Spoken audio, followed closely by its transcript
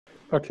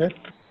Okay.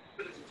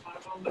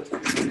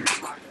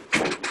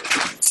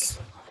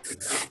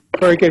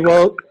 Very good.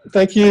 Well,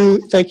 thank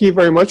you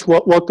very much.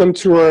 Welcome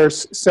to our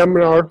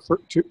seminar,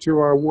 to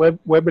our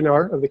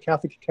webinar of the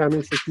Catholic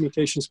Academy for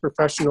Communications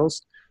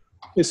Professionals.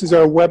 This is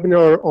our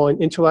webinar on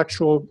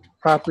intellectual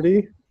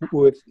property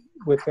with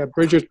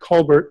Bridget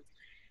Colbert,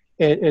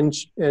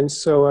 and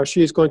so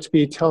she is going to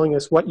be telling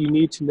us what you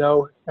need to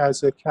know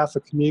as a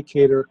Catholic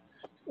communicator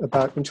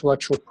about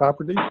intellectual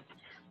property.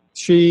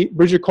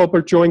 Bridget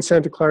Colbert joined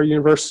Santa Clara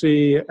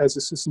University as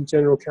Assistant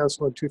General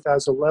Counsel in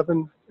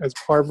 2011. As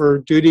part of her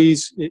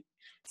duties in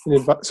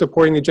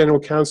supporting the General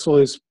Counsel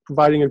is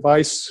providing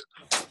advice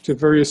to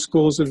various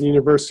schools of the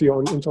university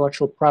on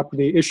intellectual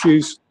property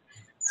issues.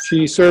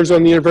 She serves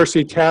on the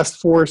university task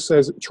force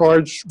as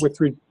charged with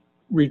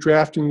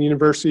redrafting the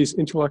university's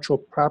intellectual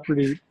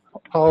property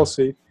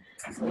policy.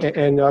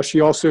 And she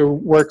also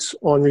works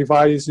on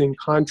revising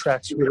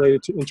contracts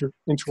related to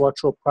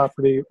intellectual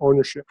property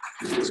ownership.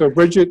 So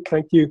Bridget,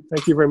 thank you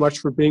very much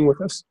for being with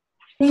us.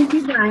 Thank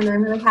you, Brian.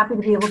 I'm really happy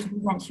to be able to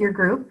present to your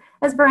group.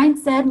 As Brian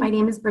said, my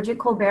name is Bridget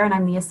Colbert, and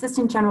I'm the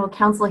Assistant General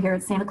Counsel here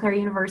at Santa Clara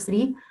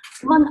University.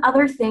 Among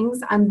other things,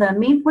 I'm the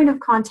main point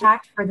of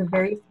contact for the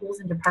various schools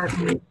and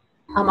departments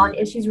on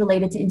issues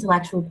related to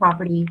intellectual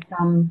property,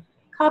 from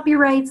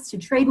copyrights to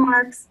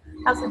trademarks.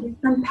 I also do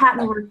some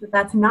patent work, but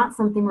that's not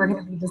something we're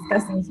going to be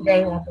discussing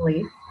today,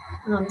 luckily.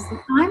 So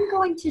I'm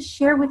going to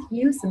share with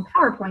you some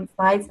PowerPoint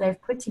slides that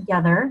I've put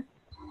together.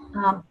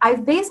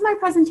 I've based my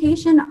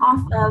presentation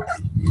off of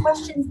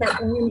questions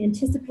that Ian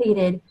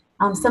anticipated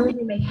some of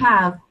you may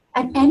have.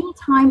 At any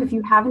time, if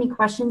you have any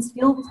questions,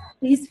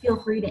 please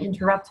feel free to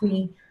interrupt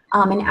me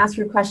and ask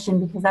your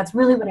question, because that's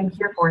really what I'm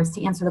here for, is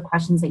to answer the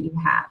questions that you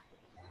have.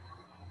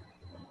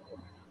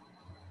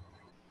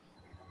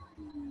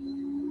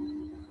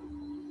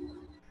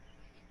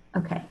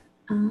 Okay.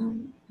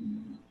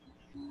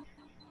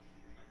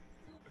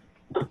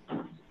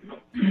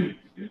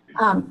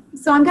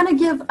 So I'm going to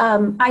give,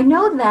 I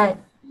know that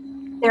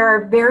there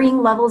are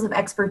varying levels of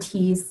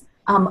expertise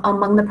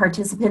among the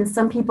participants.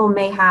 Some people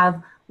may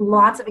have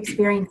lots of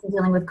experience in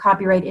dealing with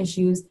copyright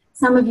issues.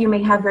 Some of you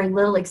may have very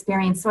little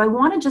experience. So I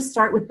want to just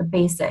start with the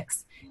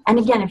basics. And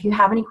again, if you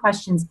have any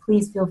questions,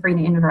 please feel free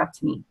to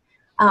interrupt me.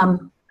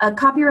 A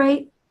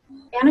copyright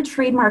and a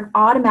trademark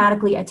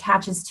automatically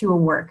attaches to a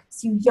work.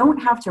 So you don't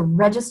have to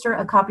register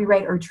a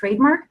copyright or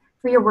trademark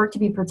for your work to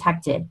be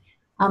protected.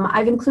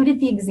 I've included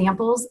the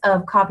examples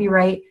of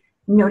copyright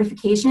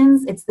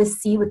notifications. It's the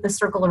C with the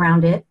circle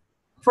around it.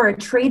 For a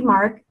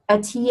trademark, a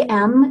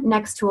TM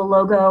next to a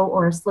logo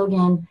or a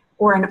slogan,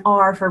 or an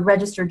R for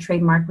registered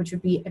trademark, which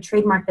would be a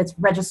trademark that's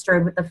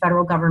registered with the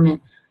federal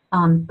government.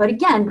 But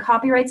again,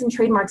 copyrights and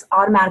trademarks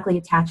automatically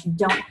attach. You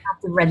don't have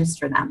to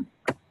register them.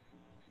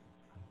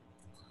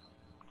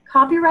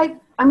 Copyright,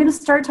 I'm going to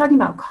start talking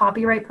about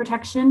copyright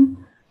protection.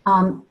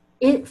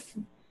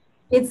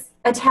 It's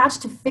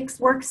attached to fixed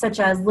works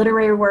such as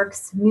literary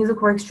works, music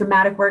works,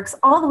 dramatic works,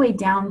 all the way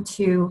down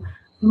to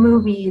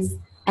movies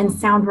and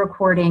sound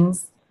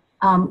recordings.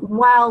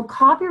 While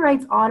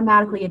copyrights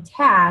automatically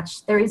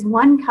attach, there is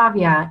one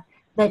caveat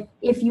that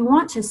if you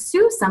want to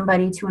sue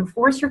somebody to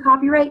enforce your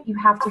copyright, you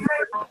have to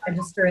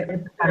register it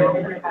with the federal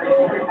government.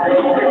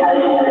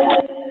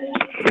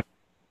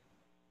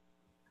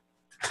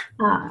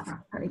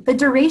 The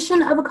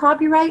duration of a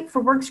copyright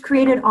for works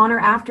created on or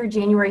after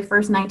January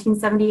 1st,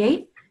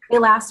 1978, they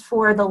last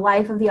for the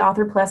life of the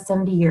author plus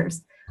 70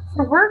 years.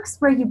 For works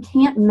where you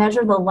can't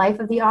measure the life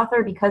of the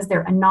author because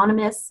they're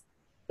anonymous,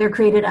 they're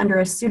created under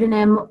a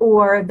pseudonym,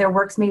 or their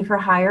works made for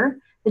hire,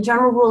 the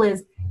general rule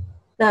is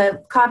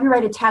the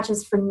copyright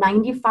attaches for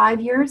 95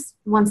 years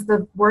once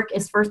the work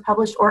is first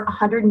published, or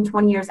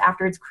 120 years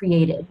after it's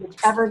created,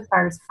 whichever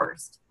expires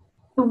first.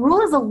 The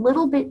rule is a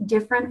little bit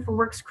different for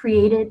works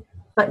created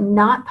but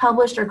not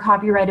published or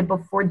copyrighted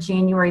before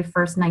January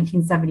 1st,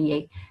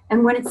 1978.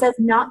 And when it says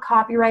not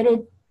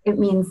copyrighted, it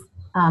means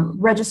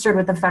registered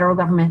with the federal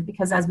government,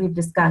 because as we've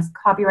discussed,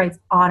 copyrights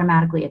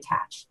automatically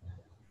attach.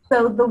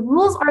 So the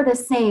rules are the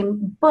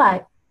same,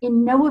 but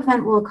in no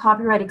event will a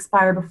copyright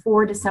expire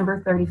before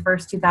December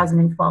 31st,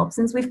 2012.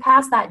 Since we've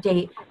passed that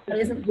date, that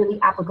isn't really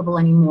applicable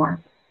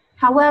anymore.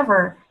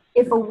 However,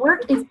 if a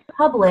work is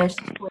published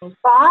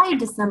by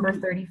December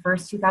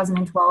 31st,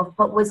 2012,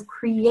 but was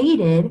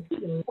created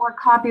or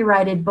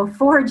copyrighted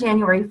before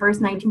January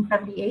 1st,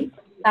 1978,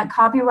 that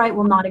copyright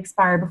will not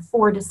expire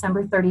before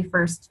December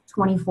 31st,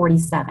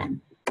 2047.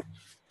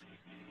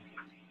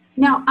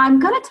 Now, I'm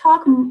going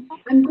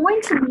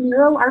to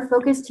narrow our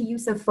focus to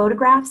use of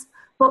photographs,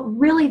 but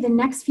really the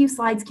next few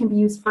slides can be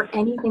used for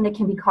anything that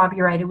can be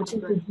copyrighted, which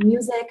includes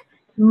music,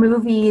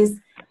 movies,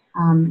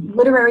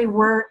 literary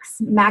works,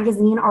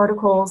 magazine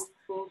articles.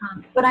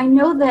 But I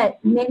know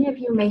that many of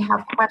you may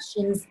have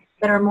questions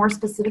that are more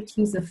specific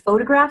to use of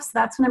photographs.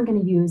 That's what I'm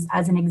going to use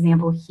as an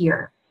example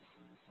here.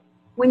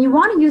 When you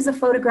want to use a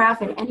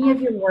photograph in any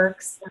of your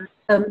works,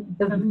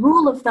 the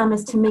rule of thumb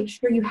is to make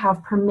sure you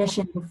have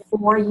permission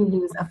before you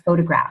use a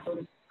photograph.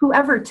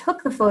 Whoever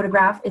took the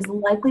photograph is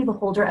likely the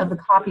holder of the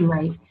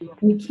copyright,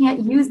 and you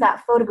can't use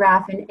that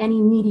photograph in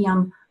any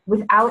medium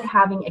without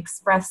having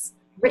express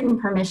written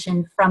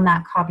permission from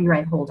that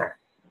copyright holder.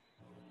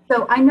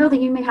 So I know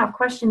that you may have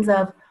questions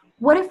of,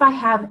 what if I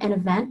have an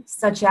event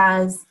such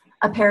as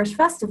a parish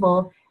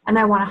festival and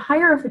I want to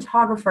hire a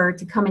photographer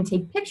to come and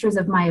take pictures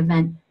of my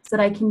event so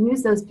that I can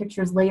use those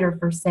pictures later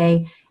for,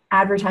 say,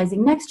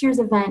 advertising next year's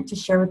event to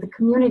share with the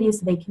community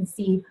so they can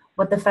see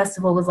what the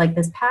festival was like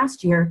this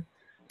past year.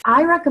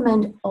 I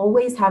recommend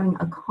always having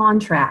a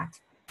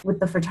contract with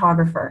the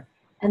photographer.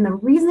 And the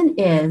reason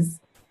is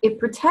it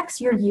protects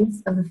your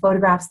use of the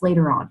photographs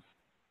later on.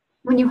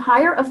 When you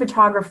hire a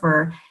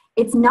photographer,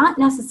 it's not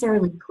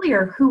necessarily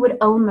clear who would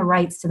own the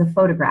rights to the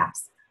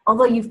photographs.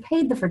 Although you've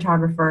paid the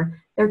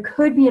photographer, there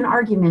could be an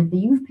argument that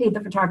you've paid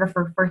the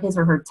photographer for his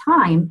or her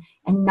time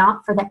and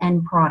not for the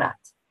end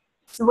product.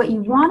 So what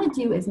you want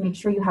to do is make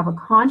sure you have a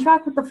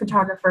contract with the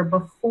photographer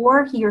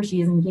before he or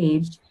she is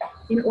engaged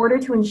in order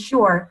to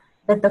ensure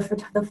that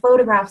the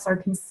photographs are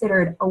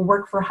considered a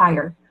work for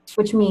hire,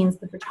 which means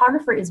the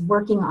photographer is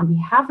working on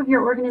behalf of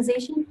your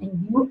organization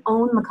and you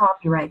own the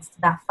copyrights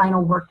to that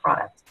final work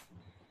product.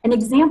 An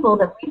example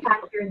that we've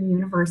had here in the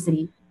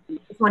university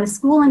is when a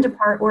school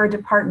or a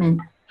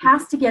department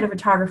has to get a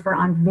photographer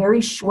on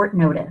very short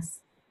notice.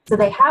 So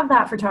they have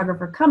that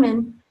photographer come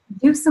in,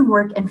 do some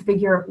work, and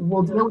figure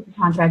we'll deal with the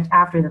contract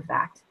after the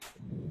fact.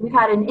 We've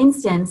had an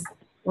instance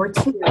or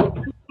two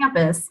on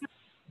campus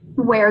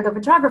where the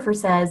photographer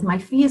says, my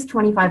fee is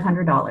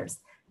 $2,500.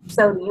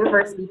 So the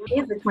university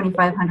pays the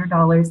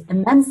 $2,500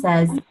 and then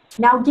says,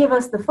 now give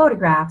us the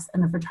photographs.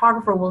 And the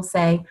photographer will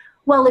say,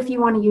 well, if you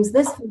want to use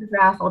this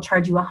photograph, I'll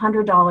charge you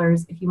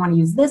 $100. If you want to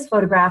use this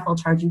photograph, I'll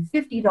charge you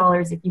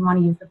 $50. If you want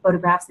to use the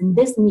photographs in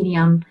this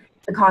medium,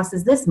 the cost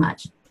is this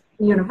much.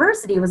 The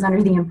university was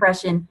under the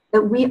impression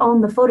that we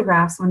own the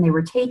photographs when they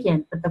were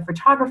taken, but the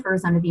photographer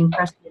is under the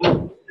impression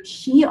that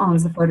she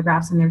owns the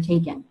photographs when they're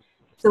taken.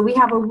 So we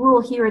have a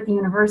rule here at the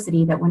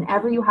university that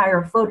whenever you hire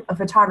a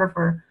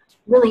photographer,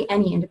 really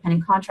any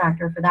independent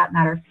contractor for that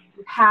matter,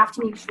 you have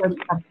to make sure that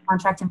you have a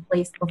contract in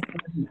place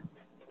beforehand.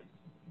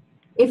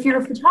 If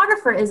your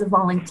photographer is a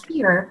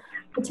volunteer,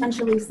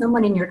 potentially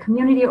someone in your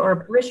community or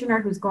a parishioner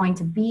who's going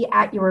to be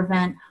at your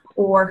event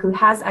or who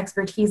has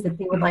expertise that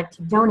they would like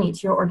to donate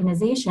to your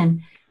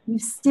organization, you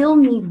still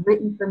need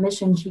written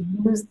permission to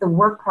use the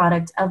work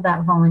product of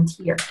that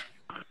volunteer.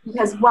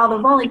 Because while the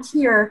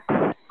volunteer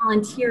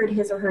volunteered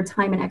his or her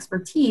time and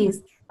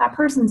expertise, that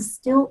person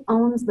still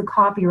owns the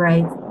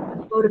copyright of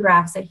the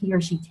photographs that he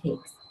or she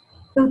takes.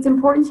 So it's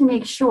important to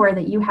make sure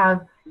that you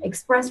have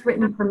express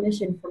written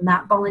permission from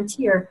that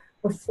volunteer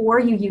before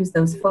you use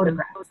those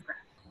photographs.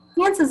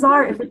 Chances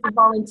are, if it's a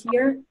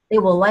volunteer, they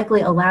will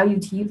likely allow you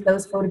to use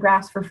those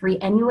photographs for free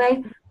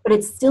anyway, but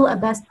it's still a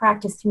best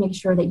practice to make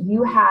sure that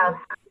you have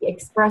the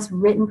express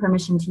written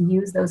permission to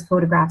use those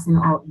photographs in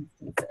all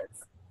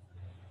instances.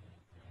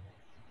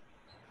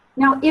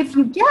 Now, if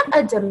you get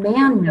a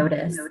demand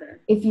notice,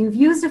 if you've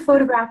used a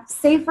photograph,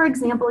 say for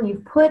example,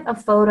 you've put a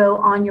photo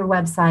on your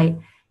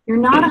website, you're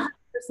not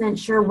 100%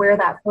 sure where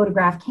that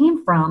photograph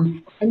came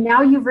from, and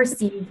now you've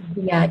received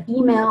via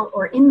email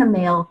or in the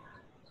mail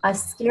a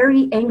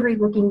scary,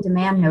 angry-looking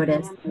demand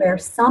notice where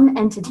some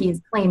entity is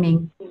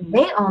claiming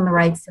they own the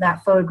rights to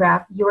that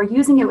photograph, you're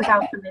using it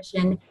without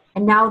permission,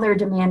 and now they're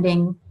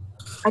demanding,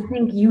 I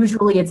think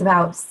usually it's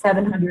about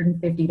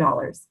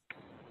 $750.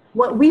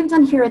 What we've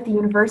done here at the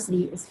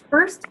university is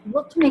first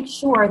look to make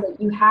sure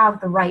that you have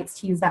the rights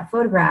to use that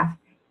photograph.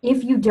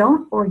 If you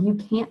don't, or you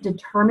can't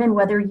determine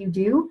whether you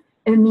do,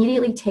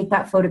 immediately take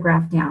that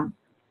photograph down.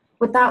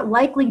 What that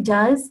likely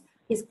does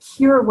is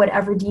cure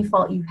whatever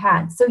default you've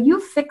had. So you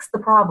fix the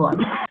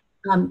problem.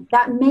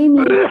 That may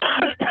mean you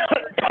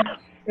don't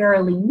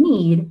necessarily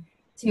need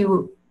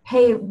to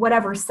pay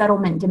whatever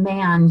settlement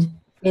demand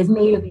is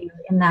made of you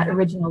in that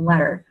original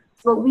letter.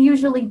 So what we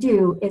usually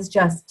do is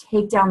just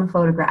take down the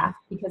photograph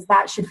because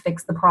that should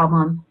fix the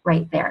problem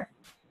right there.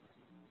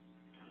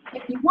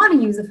 If you want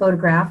to use a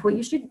photograph, what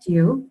you should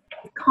do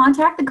is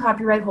contact the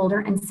copyright holder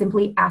and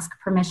simply ask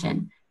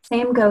permission.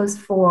 Same goes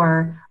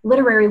for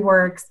literary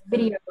works,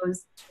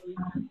 videos.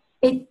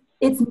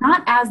 It's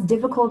not as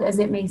difficult as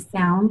it may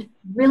sound.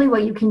 Really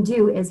what you can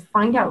do is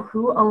find out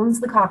who owns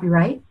the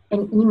copyright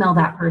and email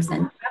that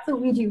person. That's what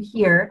we do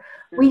here.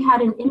 We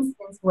had an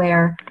instance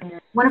where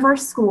one of our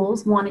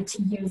schools wanted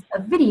to use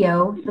a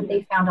video that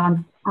they found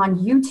on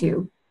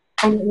YouTube,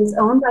 and it was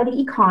owned by The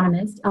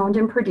Economist, owned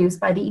and produced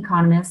by The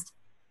Economist.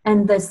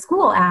 And the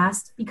school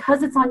asked,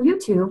 because it's on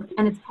YouTube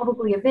and it's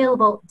publicly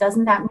available,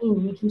 doesn't that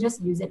mean we can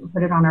just use it and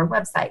put it on our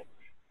website?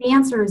 The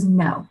answer is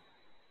no.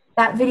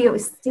 That video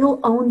is still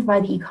owned by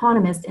The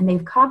Economist and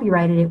they've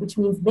copyrighted it, which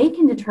means they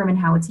can determine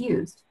how it's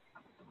used.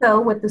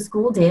 So what the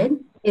school did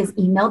is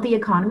emailed The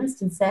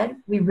Economist and said,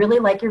 we really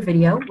like your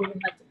video. We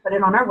would like to put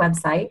it on our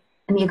website.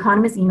 And The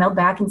Economist emailed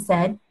back and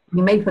said,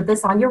 you may put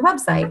this on your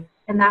website.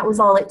 And that was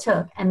all it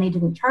took. And they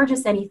didn't charge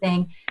us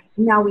anything.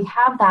 Now we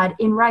have that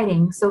in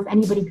writing, so if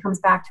anybody comes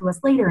back to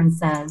us later and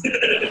says,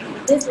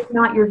 this is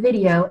not your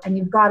video and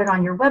you've got it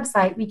on your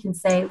website, we can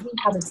say, we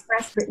have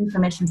express written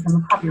permission from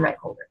the copyright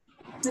holder.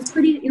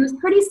 It was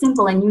pretty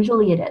simple, and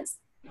usually it is.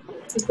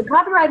 If the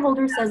copyright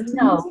holder says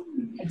no,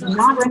 I do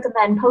not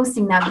recommend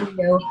posting that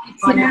video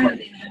on.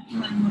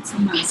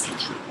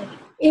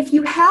 If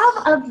you have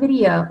a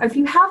video, or if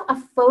you have a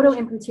photo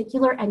in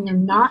particular and you're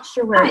not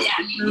sure where it's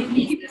from,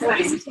 you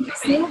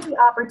have the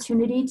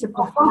opportunity to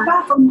perform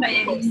a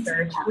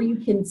search where you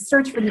can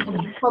search for the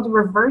image. It's called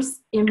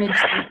reverse image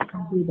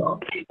on Google.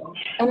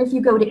 And if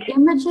you go to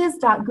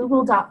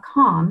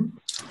images.google.com,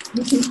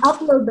 you can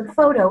upload the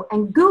photo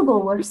and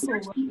Google will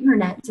search the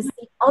internet to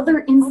see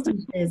other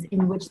instances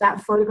in which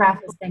that photograph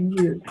has been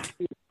used.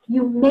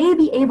 You may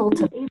be able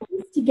to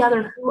piece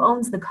together who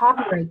owns the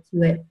copyright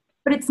to it,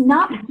 but it's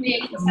not the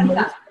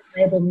most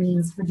reliable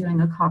means for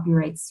doing a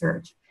copyright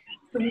search.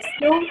 So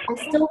I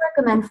still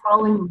recommend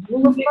following the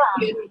rule of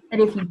thumb that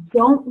if you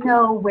don't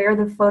know where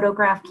the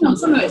photograph came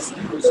from,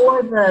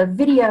 or the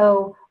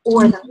video,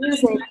 or the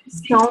music,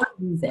 don't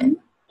use it.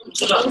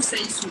 So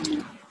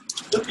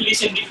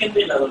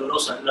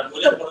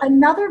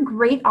another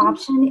great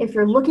option if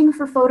you're looking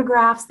for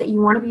photographs that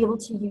you want to be able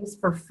to use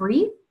for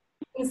free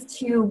is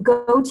to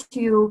go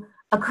to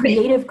a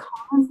Creative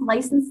Commons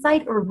license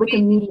site or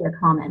Wikimedia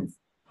Commons.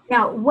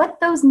 Now, what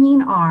those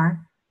mean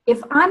are,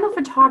 if I'm a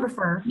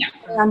photographer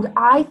and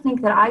I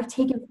think that I've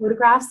taken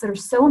photographs that are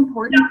so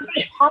important that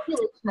the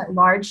population at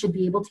large should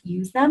be able to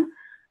use them,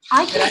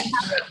 I can have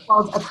what's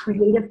called a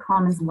Creative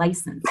Commons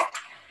license.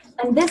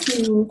 And this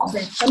means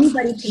that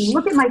anybody can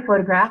look at my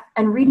photograph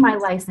and read my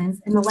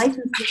license, and the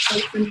license will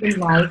say something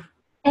like,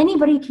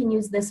 anybody can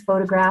use this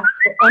photograph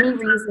for any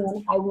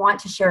reason I want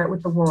to share it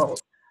with the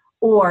world.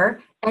 Or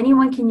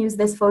anyone can use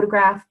this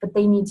photograph, but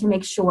they need to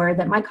make sure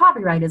that my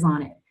copyright is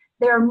on it.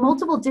 There are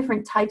multiple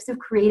different types of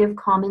Creative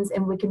Commons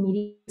and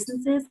Wikimedia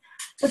licenses,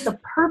 but the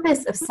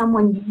purpose of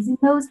someone using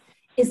those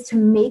is to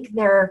make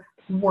their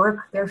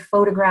work, their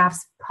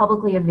photographs,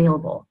 publicly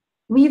available.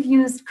 We've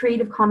used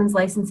Creative Commons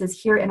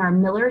licenses here in our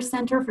Miller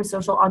Center for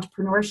Social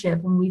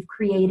Entrepreneurship when we've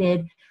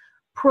created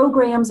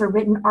programs or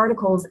written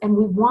articles, and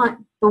we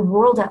want the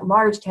world at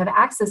large to have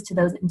access to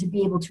those and to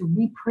be able to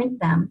reprint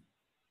them.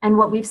 And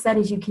what we've said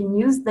is you can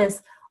use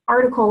this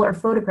article or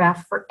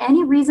photograph for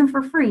any reason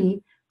for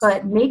free,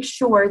 but make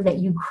sure that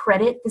you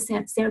credit the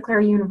Santa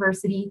Clara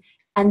University,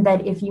 and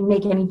that if you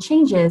make any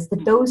changes,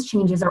 that those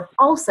changes are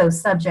also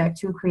subject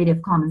to a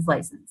Creative Commons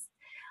license.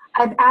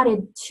 I've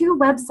added 2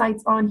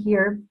 websites on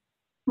here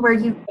where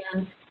you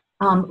can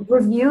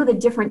review the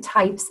different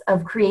types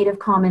of Creative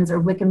Commons or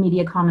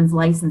Wikimedia Commons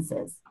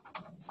licenses.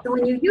 So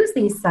when you use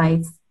these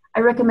sites, I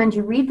recommend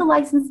you read the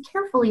license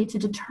carefully to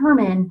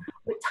determine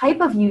what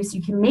type of use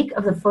you can make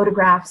of the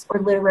photographs or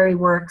literary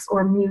works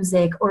or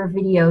music or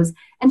videos,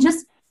 and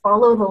just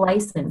follow the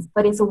license.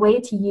 But it's a way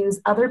to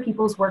use other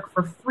people's work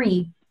for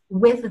free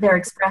with their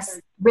express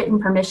written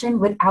permission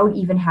without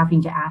even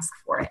having to ask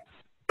for it.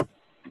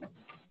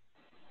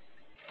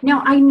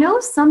 Now, I know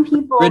some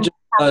people... Bridget,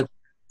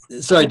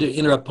 sorry to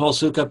interrupt, Paul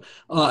Sukup.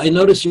 I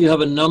noticed you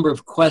have a number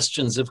of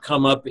questions have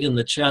come up in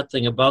the chat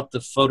thing about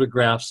the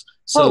photographs.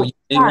 So you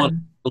may want to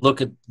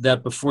look at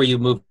that before you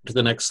move to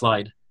the next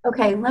slide.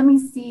 Okay, let me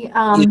see.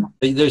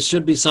 There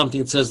should be something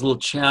that says a little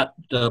chat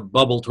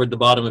bubble toward the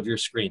bottom of your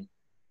screen.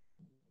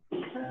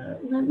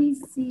 Let me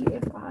see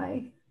if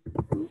I...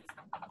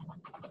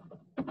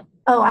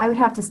 Oh, I would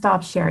have to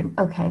stop sharing.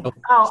 Okay.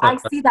 Oh, I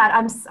see that.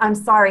 I'm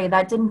sorry.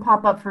 That didn't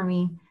pop up for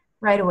me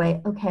right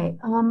away. Okay.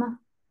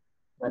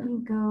 Let me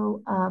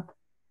go up.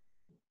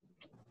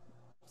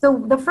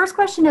 So the first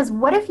question is,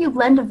 what if you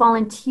lend a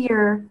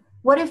volunteer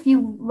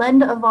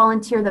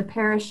the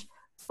parish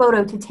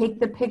photo to take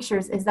the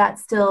pictures? Is that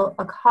still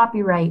a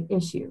copyright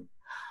issue?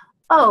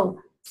 Oh,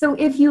 so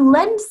if you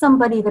lend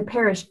somebody the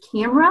parish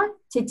camera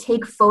to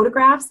take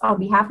photographs on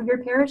behalf of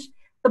your parish,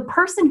 the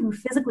person who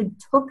physically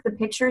took the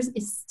pictures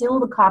is still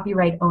the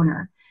copyright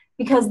owner,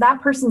 because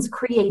that person's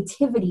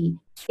creativity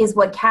is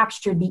what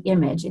captured the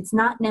image. It's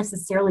not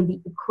necessarily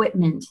the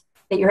equipment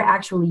that you're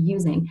actually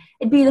using.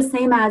 It'd be the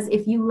same as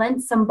if you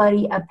lent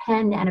somebody a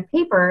pen and a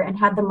paper and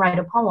had them write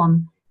a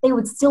poem, they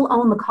would still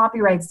own the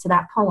copyrights to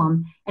that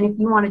poem. And if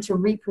you wanted to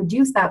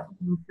reproduce that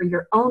poem for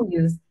your own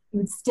use, you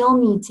would still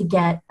need to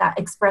get that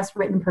express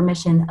written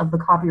permission of the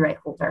copyright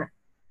holder.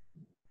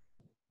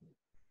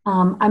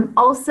 I'm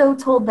also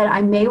told that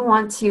I may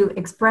want to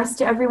express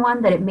to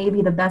everyone that it may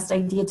be the best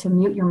idea to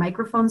mute your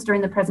microphones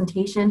during the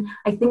presentation.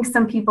 I think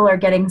some people are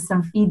getting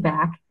some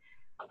feedback,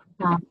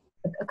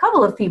 a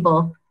couple of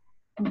people.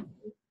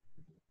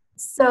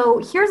 So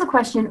here's a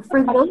question.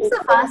 For those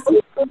of us who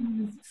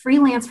use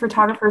freelance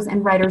photographers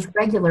and writers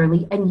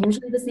regularly, and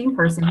usually the same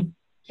person,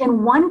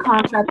 can one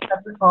contract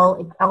cover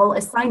all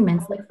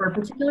assignments, like for a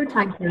particular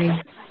time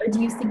period, or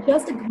do you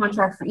suggest a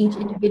contract for each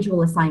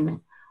individual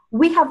assignment?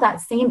 We have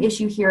that same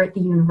issue here at the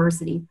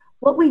university.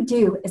 What we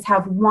do is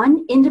have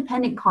one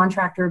independent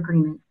contractor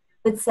agreement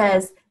that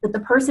says that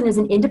the person is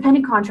an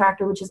independent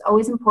contractor, which is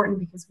always important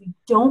because we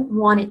don't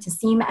want it to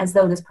seem as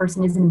though this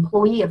person is an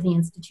employee of the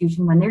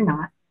institution when they're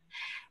not,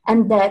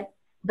 and that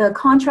the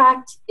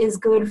contract is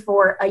good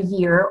for a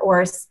year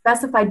or a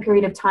specified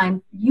period of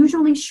time,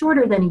 usually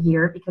shorter than a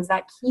year, because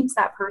that keeps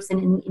that person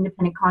in the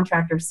independent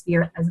contractor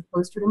sphere as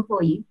opposed to an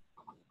employee.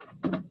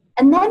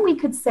 And then we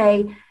could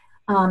say,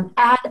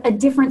 add a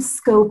different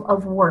scope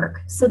of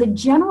work. So the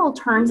general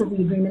terms of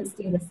the agreement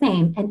stay the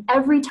same, and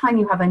every time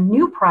you have a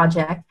new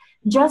project,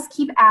 just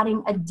keep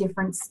adding a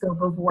different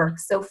scope of work.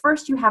 So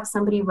first you have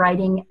somebody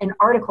writing an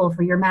article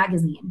for your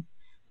magazine.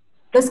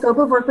 The scope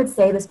of work would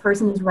say this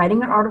person is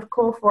writing an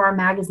article for our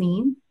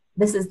magazine.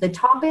 This is the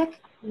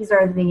topic, these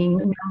are the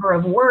number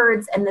of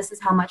words, and this is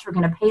how much we're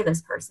going to pay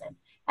this person.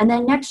 And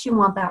then next you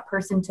want that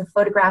person to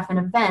photograph an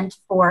event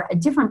for a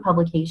different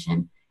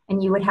publication,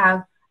 and you would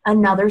have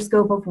another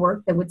scope of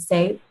work that would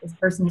say this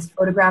person is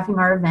photographing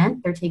our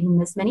event, they're taking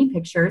this many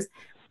pictures,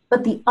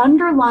 but the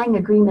underlying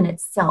agreement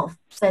itself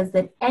says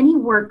that any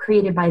work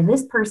created by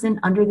this person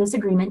under this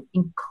agreement,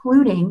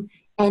 including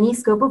any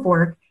scope of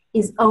work,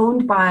 is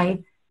owned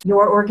by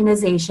your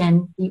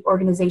organization. The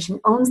organization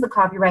owns the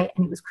copyright,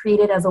 and it was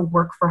created as a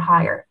work for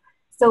hire.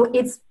 So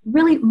it's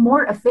really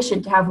more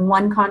efficient to have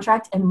one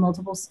contract and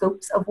multiple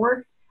scopes of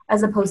work,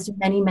 as opposed to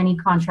many, many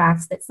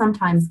contracts that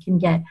sometimes can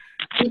get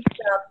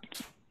mixed up.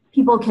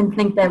 People can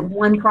think that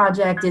one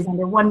project is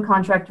under one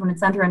contract when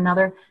it's under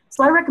another.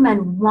 So I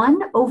recommend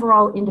one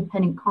overall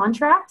independent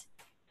contract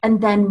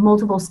and then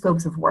multiple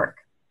scopes of work.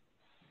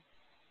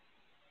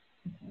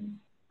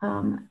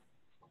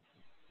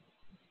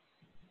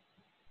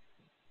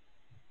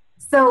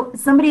 So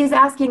somebody is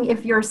asking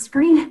if you're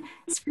screen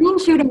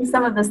shooting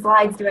some of the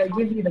slides, do I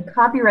give you the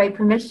copyright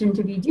permission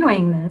to be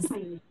doing this?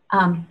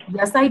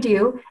 Yes, I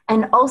do.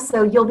 And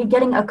also you'll be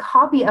getting a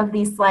copy of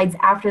these slides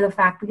after the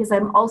fact, because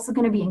I'm also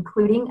going to be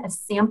including a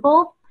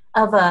sample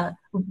of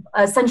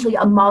essentially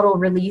a model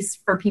release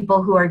for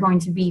people who are going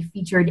to be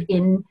featured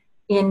in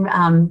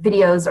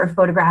videos or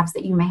photographs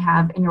that you may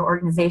have in your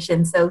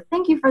organization. So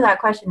thank you for that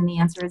question. And the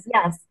answer is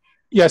yes.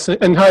 Yes,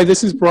 and hi,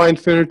 this is Brian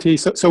Finnerty.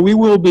 So we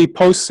will be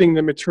posting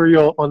the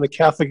material on the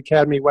Catholic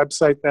Academy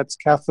website. That's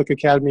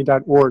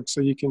catholicacademy.org. So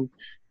you can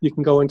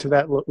go into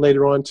that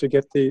later on to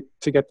get the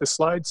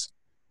slides.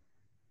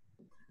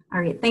 All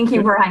right, thank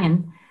you,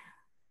 Brian.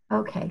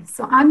 Okay,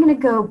 so I'm going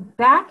to go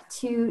back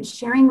to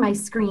sharing my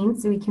screen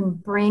so we can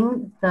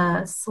bring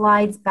the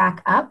slides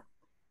back up.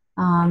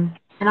 And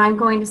I'm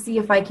going to see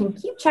if I can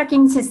keep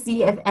checking to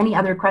see if any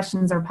other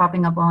questions are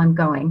popping up while I'm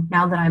going,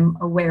 now that I'm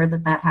aware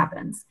that that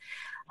happens.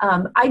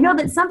 I know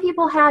that some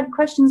people had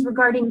questions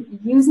regarding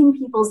using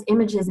people's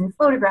images and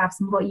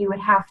photographs and what you would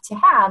have to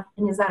have,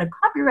 and is that a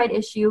copyright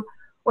issue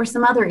or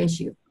some other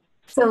issue?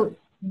 So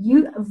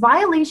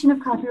violation of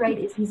copyright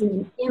is using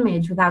an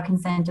image without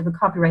consent of the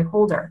copyright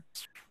holder.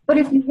 But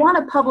if you want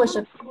to publish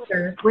a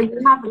picture where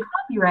you have the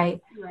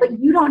copyright, but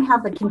you don't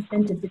have the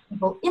consent of the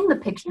people in the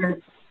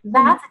picture,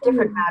 that's a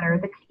different matter.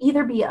 That could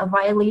either be a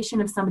violation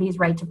of somebody's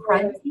right to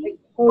privacy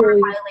or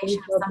a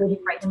violation of somebody's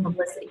right to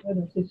publicity.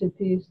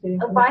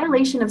 A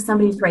violation of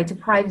somebody's right to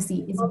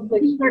privacy is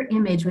using their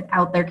image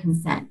without their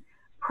consent.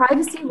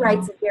 Privacy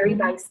rights vary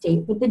by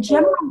state, but the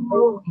general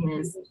rule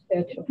is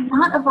it's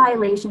not a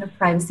violation of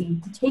privacy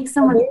to take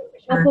someone's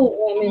picture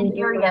in an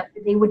area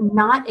that they would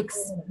not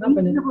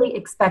reasonably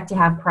expect to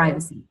have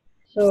privacy.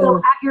 So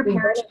at your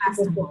parish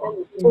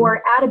festival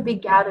or at a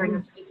big gathering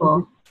of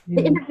people,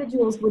 the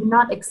individuals would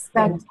not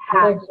expect to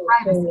have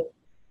privacy.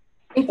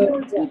 If you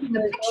were taking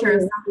a picture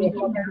of somebody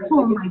in their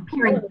home by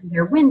peering through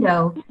their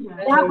window,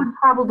 that would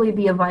probably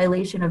be a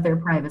violation of their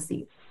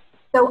privacy.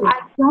 So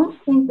I don't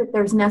think that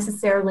there's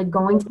necessarily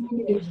going to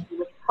be an issue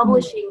with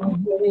publishing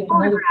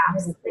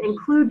photographs that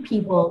include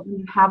people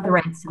who have the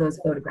rights to those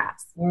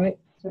photographs.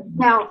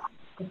 Now,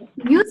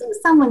 using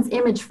someone's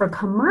image for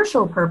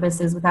commercial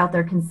purposes without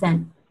their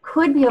consent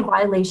could be a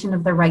violation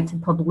of their right to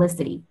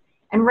publicity.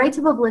 And right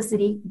to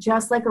publicity,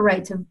 just like a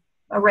right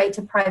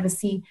to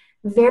privacy,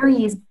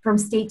 varies from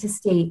state to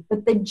state.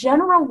 But the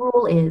general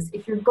rule is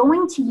if you're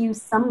going to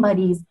use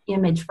somebody's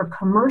image for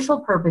commercial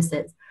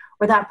purposes,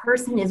 where that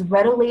person is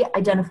readily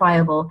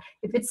identifiable,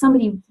 if it's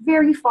somebody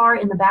very far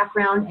in the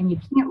background and you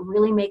can't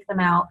really make them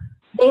out,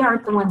 they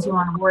aren't the ones you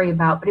want to worry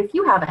about. But if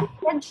you have a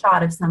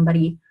headshot of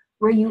somebody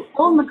where you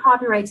own the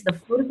copyright to the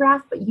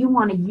photograph, but you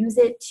want to use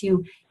it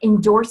to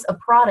endorse a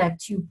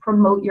product, to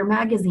promote your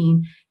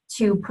magazine,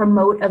 to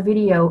promote a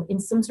video in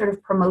some sort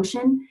of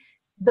promotion,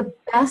 the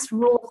best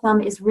rule of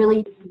thumb is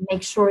really to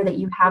make sure that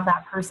you have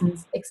that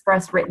person's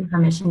express written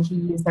permission to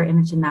use their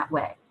image in that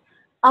way.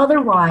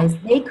 Otherwise,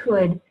 they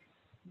could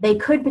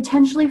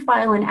potentially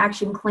file an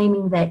action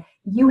claiming that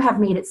you have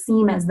made it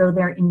seem as though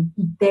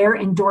they're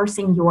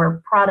endorsing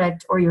your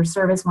product or your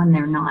service when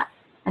they're not.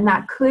 And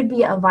that could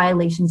be a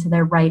violation to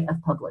their right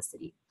of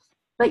publicity.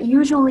 But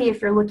usually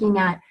if you're looking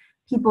at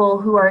people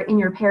who are in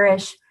your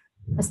parish,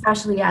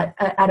 especially at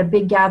a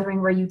big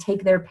gathering where you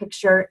take their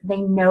picture,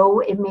 they know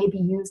it may be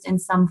used in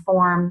some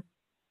form,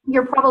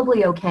 you're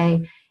probably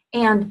okay.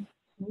 And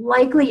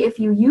likely if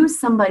you use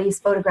somebody's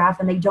photograph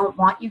and they don't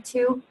want you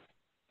to,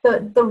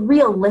 the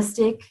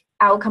realistic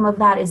outcome of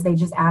that is they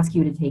just ask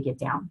you to take it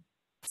down.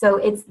 So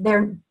it's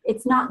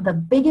not the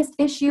biggest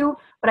issue,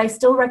 but I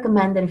still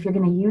recommend that if you're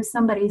going to use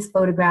somebody's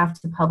photograph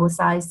to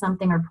publicize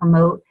something or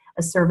promote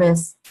a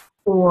service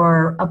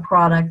or a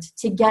product,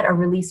 to get a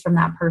release from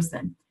that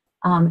person.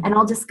 And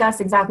I'll discuss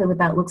exactly what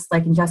that looks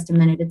like in just a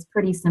minute. It's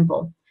pretty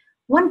simple.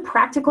 One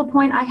practical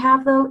point I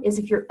have, though, is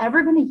if you're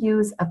ever going to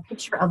use a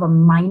picture of a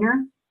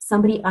minor,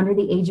 somebody under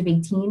the age of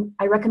 18,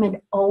 I recommend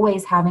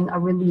always having a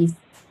release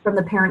from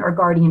the parent or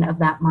guardian of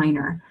that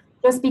minor,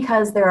 just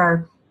because there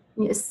are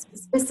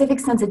specific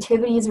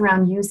sensitivities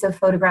around use of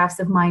photographs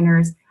of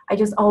minors. I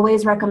just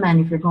always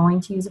recommend, if you're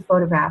going to use a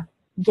photograph,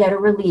 get a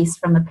release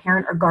from the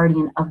parent or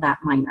guardian of that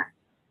minor.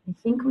 I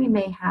think we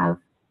may have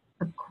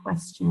a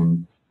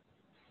question.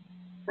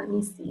 Let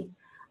me see.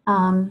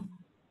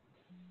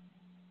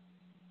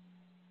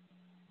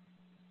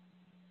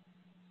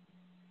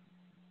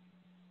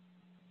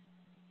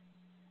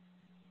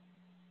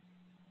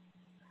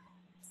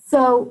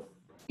 So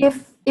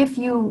if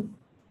you,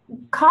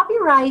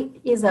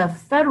 copyright is a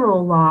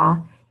federal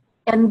law,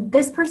 and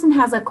this person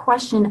has a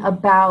question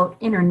about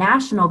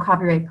international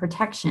copyright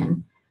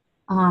protection.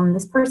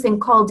 This person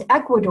called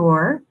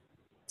Ecuador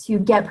to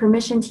get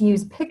permission to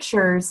use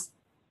pictures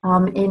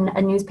in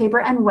a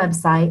newspaper and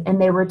website, and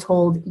they were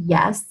told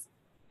yes.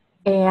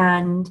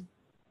 And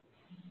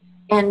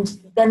then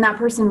that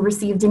person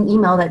received an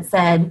email that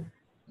said,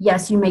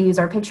 yes, you may use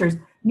our pictures.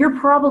 You're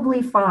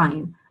probably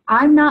fine.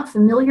 I'm not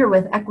familiar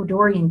with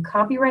Ecuadorian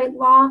copyright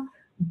law,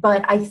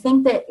 but I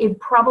think that it'd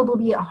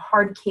probably be a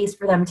hard case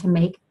for them to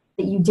make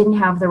that you didn't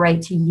have the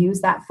right to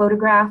use that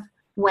photograph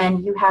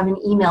when you have an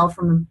email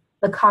from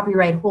the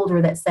copyright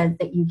holder that says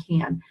that you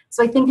can.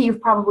 So I think that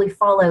you've probably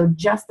followed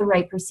just the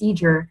right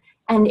procedure,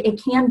 and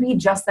it can be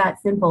just that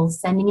simple,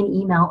 sending an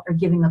email or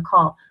giving a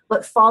call.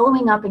 But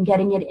following up and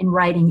getting it in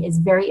writing is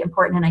very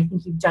important, and I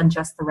think you've done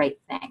just the right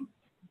thing.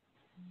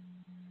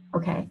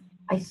 Okay,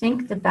 I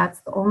think that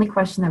that's the only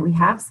question that we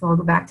have, so I'll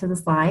go back to the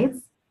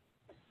slides.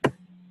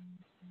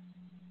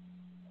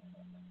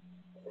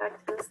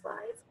 Back to the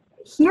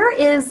slides. Here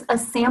is a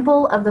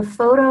sample of the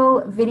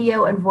photo,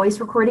 video, and voice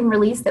recording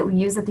release that we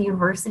use at the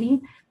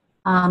university.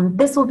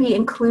 This will be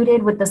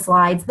included with the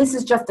slides. This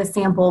is just a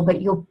sample,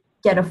 but you'll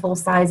get a full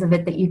size of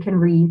it that you can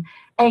read.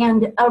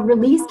 And a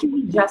release can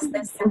be just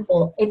this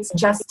simple. It's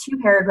just 2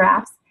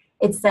 paragraphs.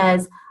 It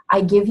says,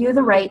 I give you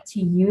the right to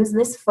use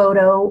this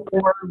photo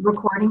or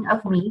recording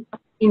of me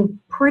in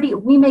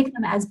we make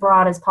them as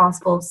broad as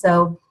possible.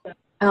 So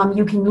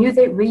you can use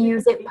it,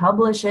 reuse it,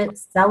 publish it,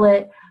 sell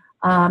it,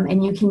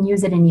 and you can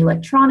use it in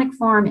electronic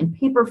form, in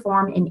paper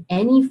form, in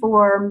any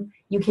form.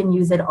 You can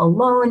use it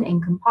alone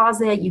in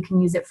composite. You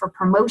can use it for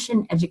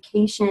promotion,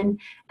 education,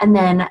 and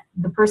then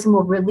the person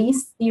will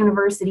release the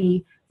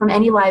university from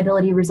any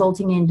liability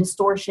resulting in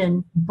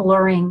distortion,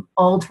 blurring,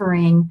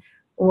 altering,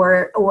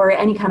 or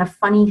any kind of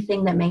funny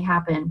thing that may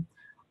happen.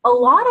 A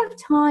lot of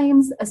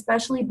times,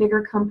 especially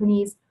bigger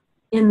companies,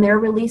 in their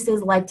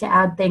releases like to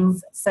add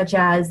things such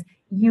as,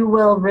 you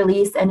will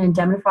release and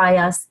indemnify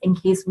us in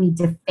case we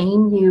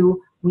defame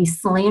you, we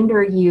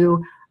slander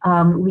you,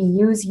 we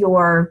use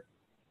your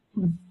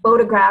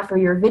photograph or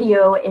your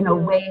video in a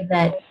way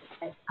that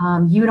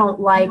you don't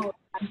like.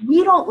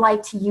 We don't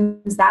like to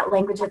use that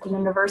language at the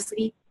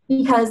university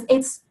because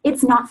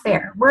it's not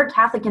fair. We're a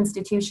Catholic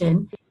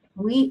institution.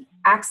 We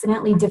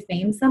accidentally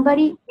defame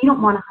somebody, we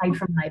don't want to hide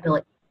from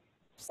liability.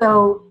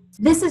 So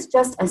this is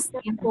just a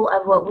sample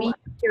of what we do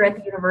here at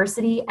the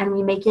university, and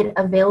we make it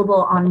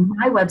available on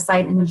my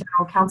website in the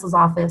General Counsel's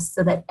office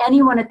so that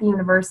anyone at the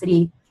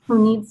university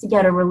who needs to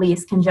get a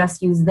release can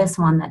just use this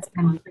one that's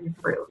been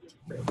pre-approved.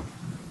 I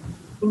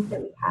think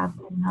that we have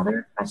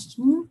another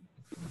question.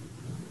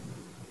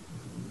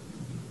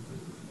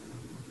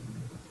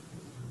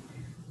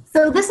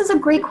 So this is a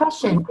great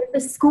question. If the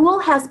school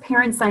has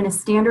parents sign a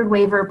standard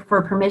waiver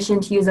for permission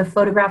to use a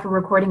photograph or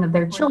recording of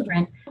their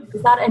children,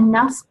 is that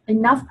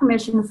enough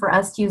permission for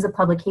us to use a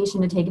publication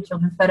to take a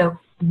children's photo?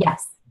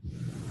 Yes.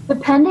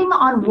 Depending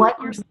on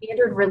what your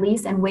standard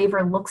release and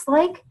waiver looks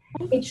like,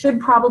 it should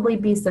probably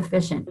be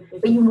sufficient.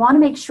 But you want to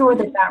make sure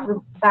that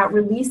that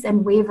release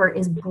and waiver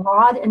is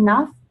broad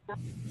enough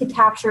to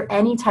capture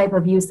any type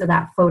of use of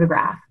that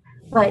photograph.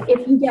 But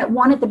if you get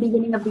one at the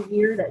beginning of the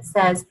year that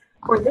says,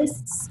 for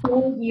this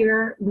school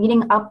year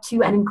leading up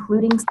to and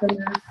including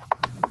summer,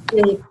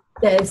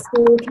 the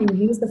school can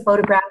use the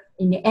photograph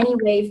in any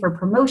way for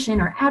promotion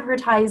or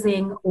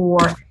advertising or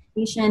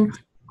education,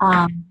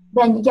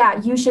 then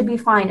yeah, you should be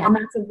fine. And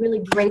that's a really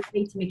great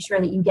way to make sure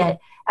that you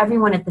get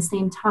everyone at the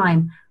same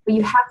time. But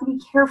you have to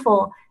be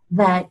careful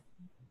that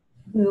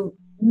you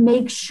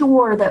make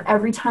sure that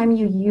every time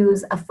you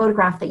use a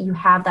photograph that you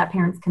have that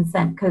parent's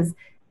consent, because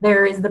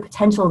there is the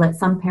potential that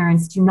some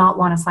parents do not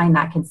want to sign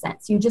that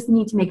consent. So you just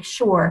need to make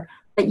sure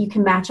that you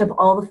can match up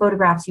all the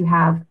photographs you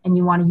have and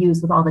you want to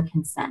use with all the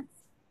consents.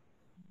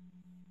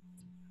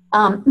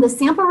 The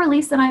sample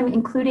release that I'm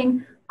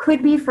including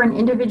could be for an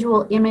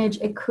individual image.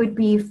 It could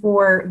be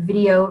for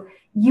video.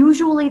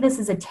 Usually this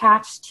is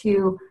attached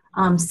to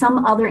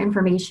some other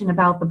information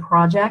about the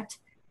project.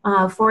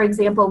 For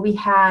example, we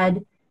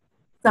had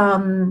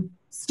some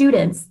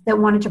students that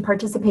wanted to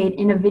participate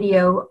in a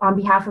video on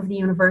behalf of the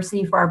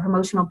university for our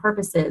promotional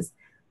purposes.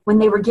 When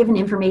they were given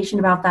information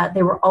about that,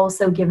 they were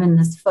also given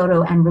this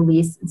photo and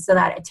release, and so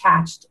that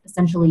attached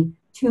essentially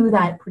to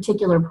that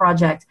particular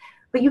project.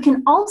 But you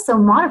can also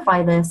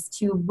modify this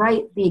to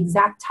write the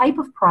exact type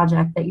of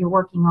project that you're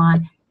working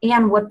on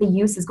and what the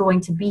use is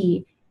going to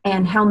be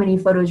and how many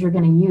photos you're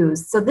going to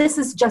use. So this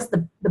is just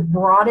the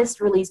broadest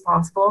release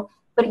possible,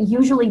 but it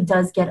usually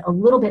does get a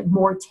little bit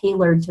more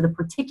tailored to the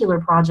particular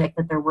project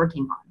that they're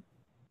working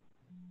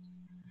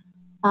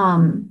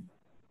on.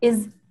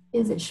 Is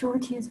it sure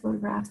to use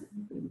photographs?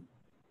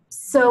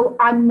 So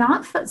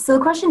so the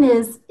question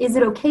is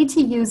it okay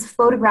to use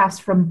photographs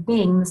from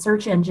Bing, the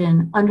search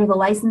engine, under the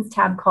license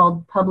tab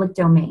called public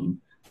domain?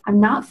 I'm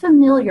not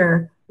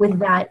familiar with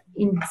that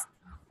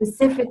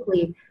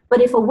specifically,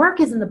 but if a work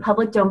is in the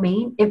public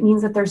domain, it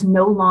means that there's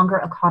no longer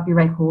a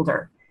copyright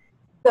holder.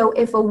 So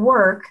if a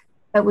work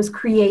that was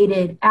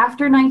created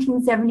after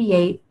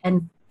 1978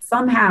 and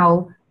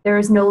somehow there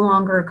is no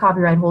longer a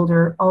copyright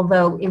holder,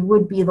 although it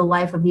would be the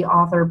life of the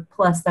author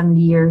plus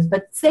 70 years,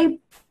 but say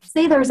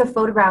there's a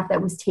photograph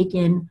that was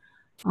taken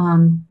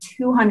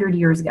 200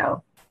 years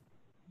ago,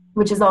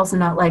 which is also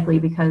not likely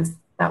because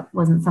that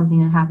wasn't something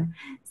that happened.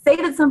 Say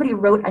that somebody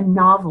wrote a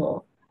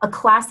novel, a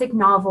classic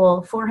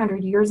novel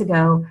 400 years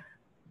ago,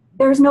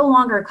 there's no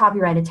longer a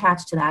copyright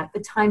attached to that. The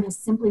time has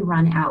simply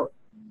run out.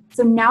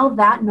 So now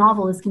that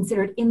novel is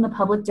considered in the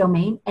public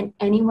domain and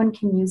anyone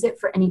can use it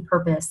for any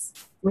purpose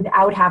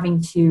without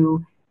having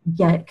to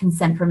get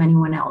consent from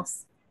anyone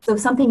else. So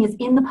if something is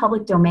in the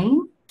public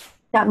domain,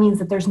 that means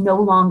that there's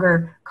no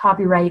longer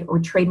copyright or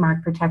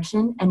trademark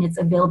protection and it's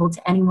available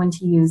to anyone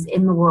to use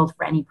in the world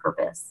for any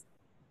purpose.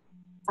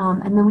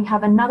 And then we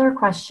have another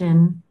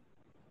question.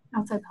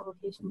 Outside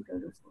publication, go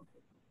to school.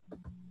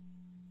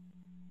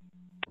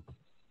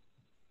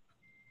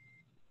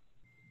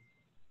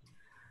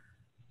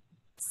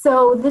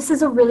 So this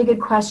is a really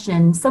good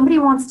question. Somebody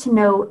wants to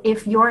know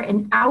if you're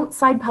an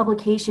outside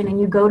publication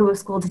and you go to a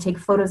school to take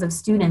photos of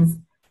students,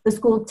 the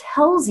school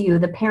tells you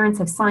the parents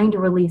have signed a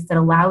release that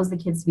allows the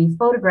kids to be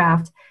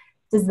photographed.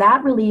 Does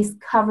that release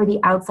cover the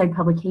outside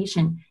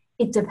publication?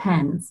 It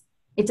depends.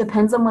 It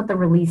depends on what the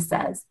release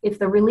says. If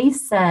the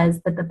release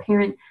says that the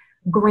parent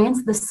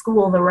grants the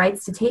school the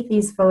rights to take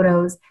these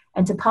photos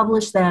and to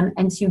publish them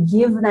and to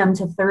give them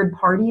to third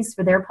parties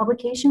for their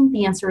publication,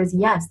 the answer is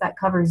yes, that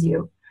covers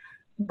you.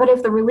 But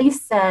if the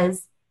release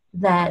says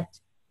that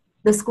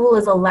the school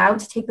is allowed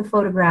to take the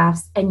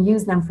photographs and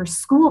use them for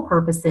school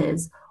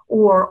purposes,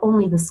 or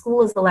only the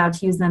school is allowed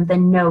to use them,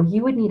 then no,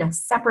 you would need a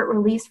separate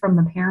release from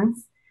the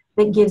parents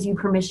that gives you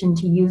permission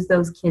to use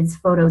those kids'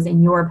 photos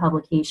in your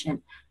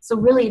publication. So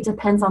really it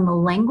depends on the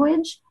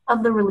language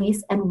of the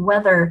release and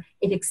whether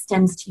it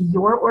extends to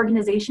your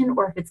organization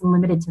or if it's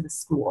limited to the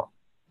school.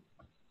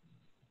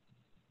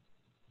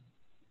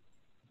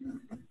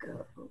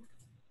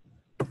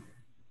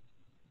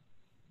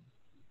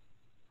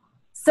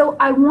 So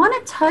I want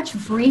to touch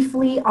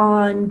briefly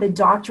on the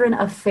doctrine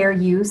of fair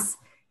use.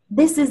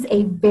 This is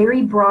a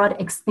very broad,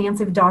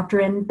 expansive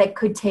doctrine that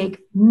could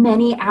take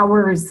many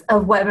hours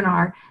of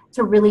webinar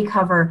to really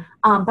cover.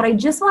 But I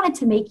just wanted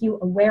to make you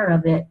aware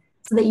of it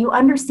so that you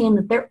understand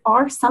that there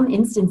are some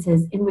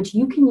instances in which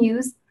you can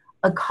use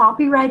a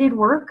copyrighted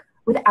work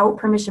without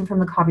permission from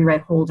the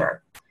copyright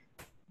holder.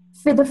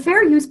 So the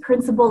fair use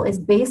principle is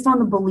based on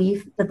the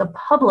belief that the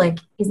public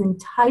is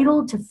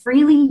entitled to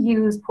freely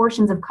use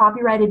portions of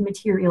copyrighted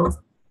materials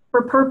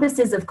for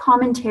purposes of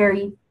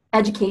commentary,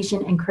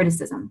 education, and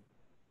criticism.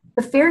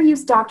 The fair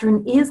use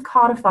doctrine is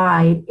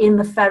codified in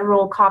the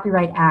Federal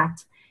Copyright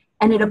Act,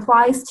 and it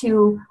applies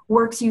to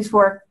works used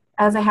for,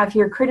 as I have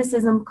here,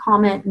 criticism,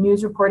 comment,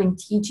 news reporting,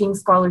 teaching,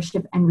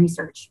 scholarship, and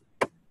research.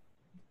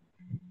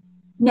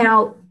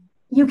 Now,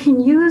 you can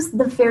use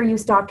the fair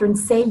use doctrine,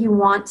 say you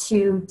want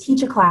to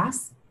teach a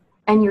class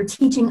and you're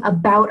teaching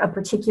about a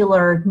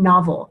particular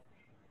novel.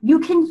 You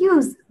can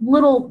use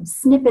little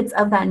snippets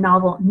of that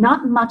novel,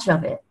 not much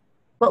of it,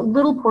 but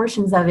little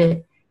portions of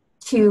it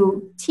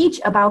to teach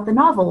about the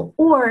novel.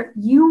 Or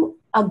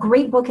a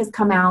great book has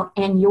come out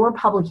and your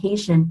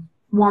publication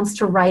wants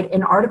to write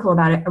an article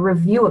about it, a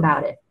review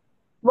about it.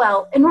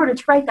 Well, in order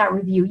to write that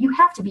review, you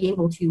have to be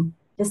able to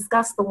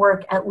discuss the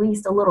work at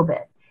least a little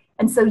bit.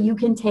 And so you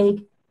can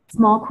take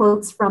small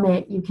quotes from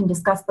it, you can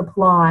discuss the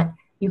plot,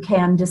 you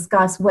can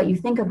discuss what you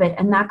think of it,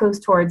 and that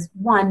goes towards,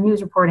 one,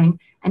 news reporting,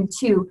 and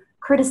two,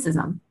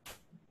 criticism.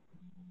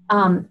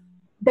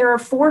 There are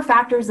 4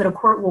 factors that a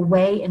court will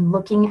weigh in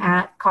looking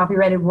at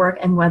copyrighted work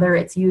and whether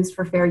it's used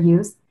for fair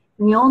use.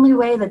 And the only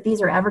way that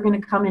these are ever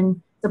going to come into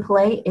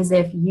play is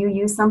if you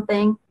use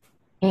something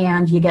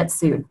and you get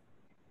sued.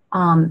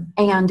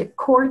 And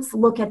courts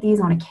look at these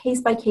on a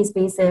case-by-case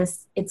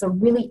basis. It's a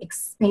really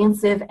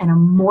expansive and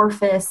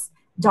amorphous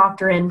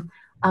doctrine.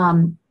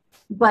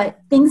 But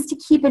things to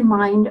keep in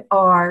mind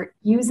are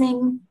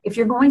if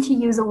you're going to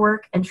use a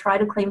work and try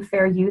to claim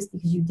fair use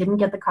because you didn't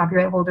get the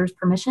copyright holder's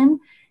permission,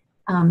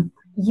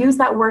 use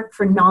that work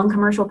for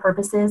non-commercial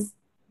purposes.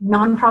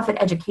 Nonprofit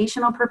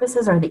educational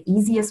purposes are the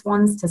easiest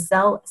ones to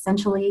sell,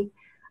 essentially.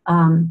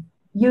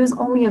 Use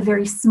only a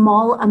very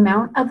small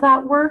amount of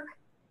that work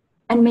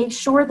and make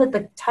sure that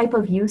the type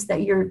of use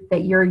that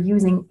you're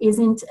using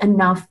isn't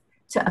enough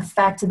to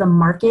affect the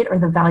market or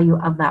the value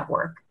of that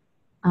work.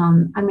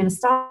 I'm going to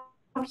stop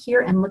up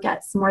here and look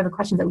at some more of the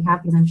questions that we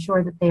have because I'm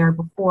sure that they are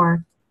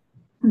before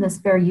this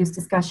fair use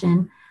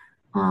discussion.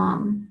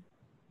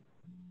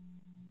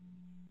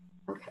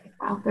 Okay,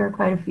 wow, there are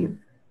quite a few.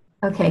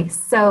 Okay,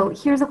 so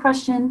here's a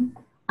question.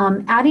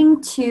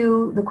 Adding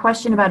to the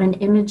question about an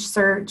image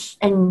search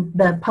and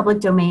the public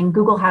domain,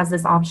 Google has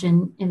this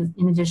option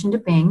in addition to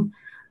Bing.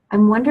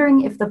 I'm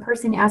wondering if the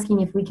person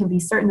asking if we can be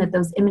certain that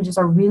those images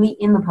are really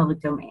in the public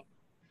domain.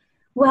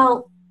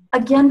 Well,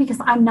 again, because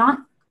I'm not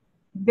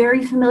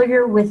very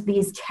familiar with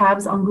these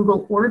tabs on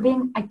Google or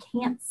Bing, I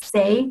can't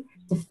say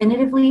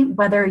definitively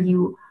whether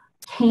you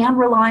can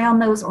rely on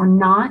those or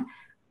not.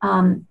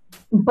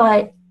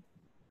 But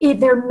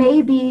there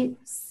may be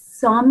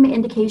some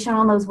indication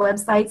on those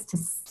websites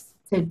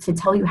to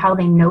tell you how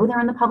they know they're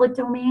in the public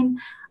domain.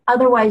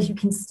 Otherwise, you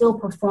can still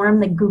perform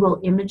the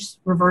Google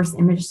reverse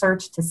image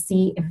search to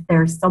see if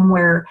there's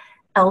somewhere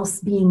else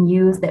being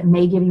used that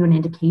may give you an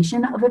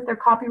indication of if they're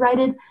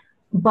copyrighted.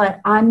 But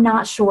I'm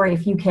not sure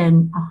if you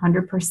can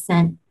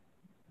 100%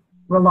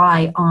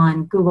 rely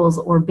on Google's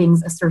or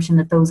Bing's assertion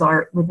that those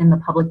are within the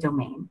public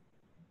domain.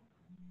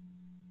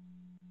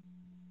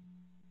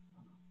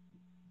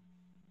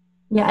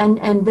 Yeah,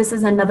 and this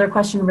is another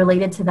question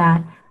related to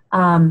that,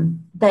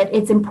 that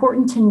it's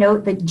important to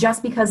note that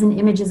just because an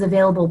image is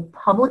available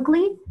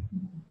publicly,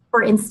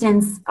 for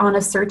instance, on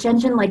a search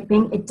engine like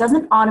Bing, it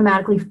doesn't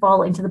automatically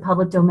fall into the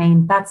public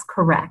domain. That's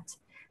correct.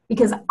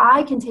 Because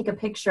I can take a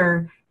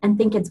picture and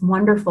think it's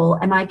wonderful,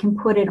 and I can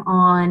put it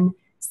on,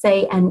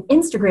 say, an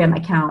Instagram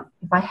account,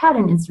 if I had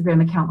an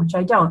Instagram account, which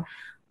I don't.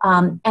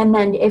 And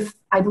then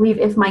I believe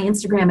if my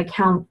Instagram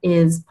account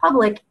is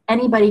public,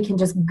 anybody can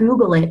just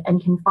Google it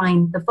and can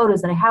find the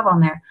photos that I have on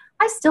there.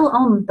 I still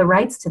own the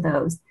rights to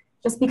those.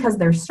 Just because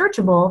they're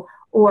searchable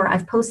or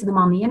I've posted them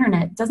on the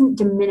internet doesn't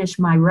diminish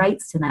my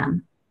rights to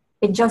them.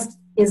 It just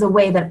is a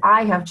way that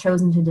I have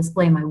chosen to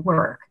display my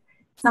work.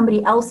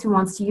 Somebody else who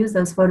wants to use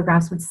those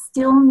photographs would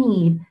still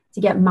need to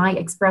get my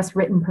express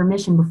written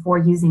permission before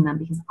using them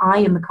because I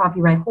am the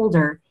copyright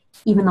holder,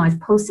 even though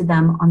I've posted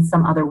them on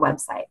some other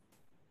website.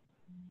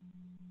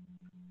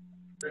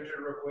 Bridget,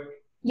 real quick.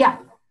 Yeah.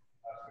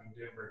 In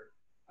Denver.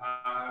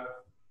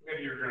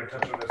 Maybe you're going to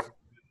touch on this,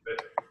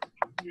 but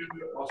you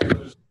also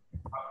just,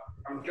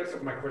 I'm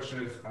guessing my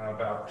question is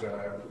about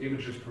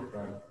images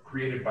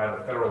created by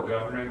the federal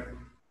government,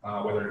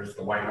 whether it's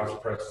the White House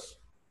press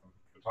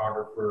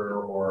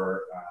photographer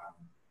or,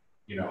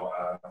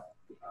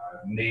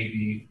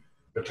 Navy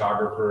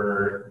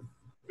photographer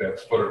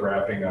that's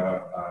photographing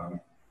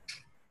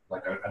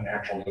like a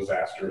natural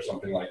disaster or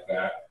something like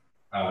that.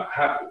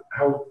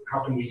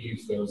 How can we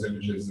use those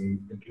images, and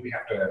do we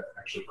have to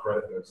actually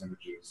credit those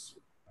images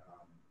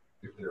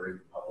if they're in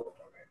the public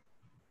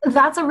domain?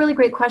 That's a really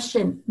great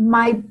question.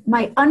 My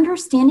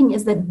understanding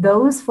is that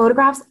those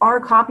photographs are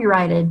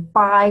copyrighted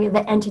by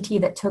the entity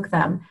that took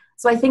them.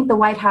 So I think the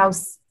White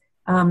House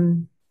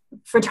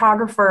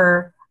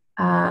photographer,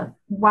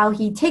 while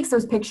he takes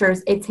those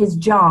pictures, it's his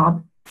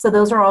job. So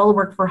those are all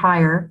work for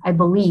hire, I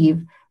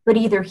believe. But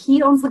either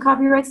he owns the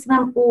copyrights to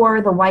them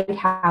or the White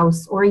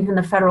House or even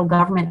the federal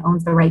government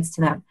owns the rights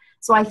to them.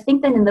 So I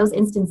think that in those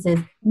instances,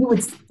 you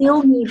would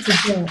still need to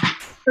get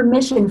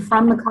permission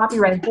from the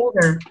copyright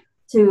holder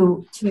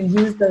to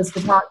use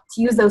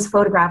those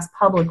photographs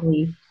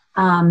publicly.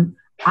 I'm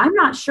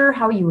not sure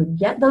how you would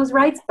get those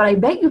rights, but I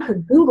bet you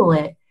could Google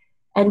it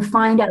and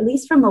find, at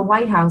least from the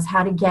White House,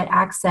 how to get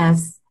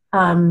access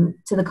to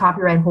the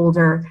copyright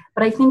holder.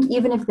 But I think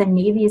even if the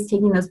Navy is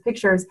taking those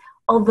pictures,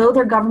 although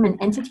they're government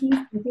entities,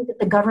 I think that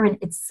the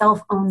government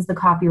itself owns the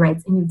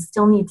copyrights, and you'd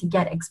still need to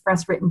get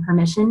express written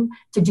permission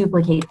to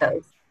duplicate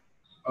those.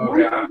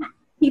 Okay. One thing to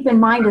keep in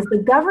mind is the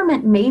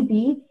government may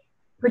be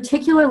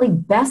particularly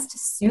best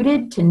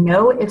suited to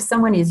know if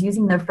someone is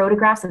using their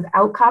photographs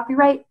without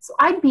copyright. So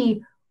I'd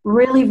be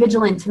really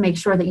vigilant to make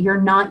sure that you're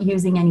not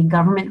using any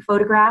government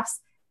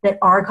photographs that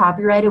are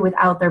copyrighted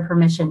without their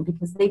permission,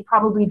 because they'd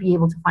probably be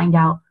able to find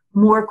out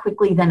more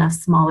quickly than a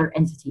smaller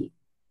entity.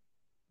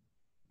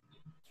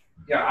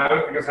 Yeah,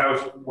 I guess I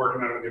was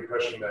working under the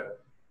impression that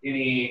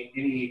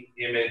any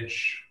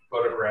image,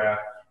 photograph,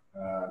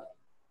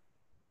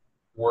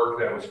 work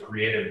that was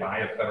created by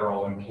a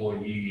federal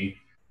employee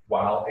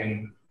while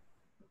in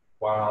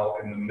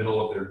the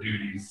middle of their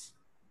duties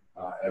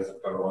as a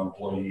federal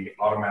employee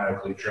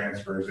automatically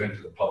transfers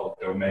into the public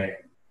domain.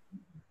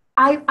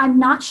 I'm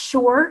not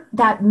sure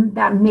that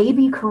may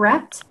be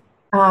correct.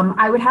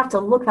 I would have to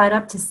look that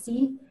up to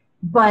see,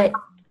 but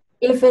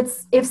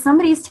if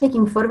somebody's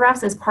taking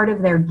photographs as part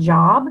of their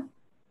job,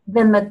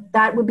 then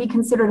that would be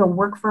considered a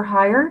work for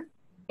hire,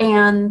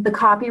 and the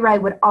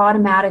copyright would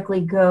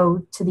automatically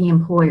go to the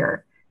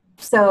employer.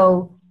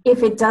 So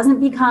if it doesn't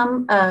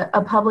become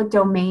a public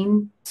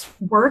domain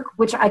work,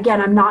 which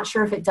again, I'm not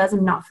sure if it does,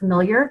 I'm not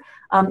familiar.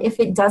 If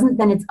it doesn't,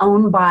 then it's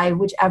owned by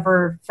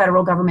whichever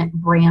federal government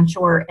branch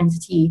or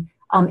entity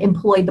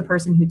employed the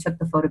person who took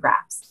the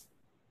photographs.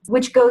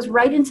 Which goes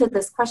right into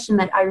this question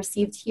that I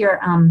received here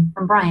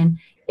from Brian.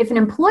 If an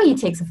employee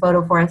takes a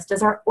photo for us,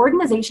 does our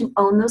organization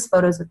own those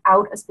photos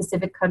without a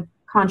specific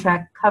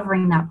contract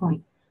covering that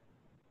point?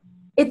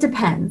 It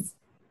depends.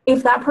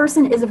 If that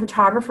person is a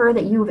photographer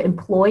that you've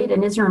employed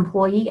and is your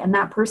employee, and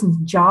that person's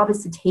job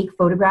is to take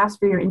photographs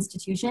for your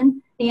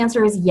institution, the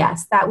answer is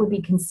yes. That would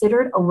be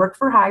considered a work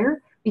for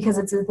hire because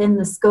it's within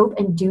the scope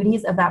and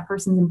duties of that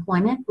person's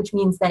employment, which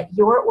means that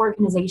your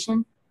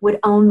organization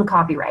would own the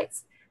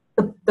copyrights.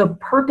 The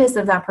purpose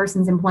of that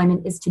person's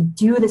employment is to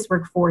do this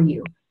work for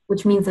you,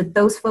 which means that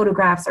those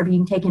photographs are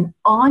being taken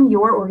on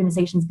your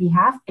organization's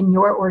behalf and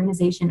your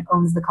organization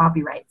owns the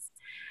copyrights.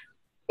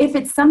 If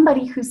it's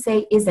somebody who,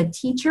 say, is a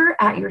teacher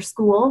at your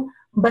school,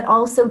 but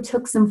also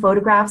took some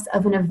photographs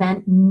of an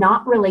event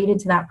not related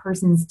to that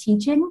person's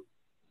teaching,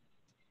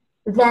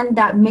 then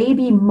that may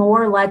be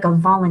more like a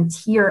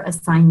volunteer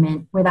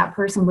assignment where that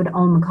person would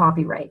own the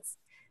copyrights.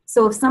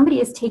 So if somebody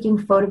is taking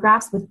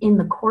photographs within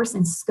the course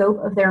and scope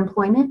of their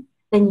employment,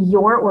 then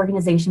your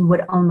organization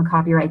would own the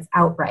copyrights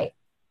outright.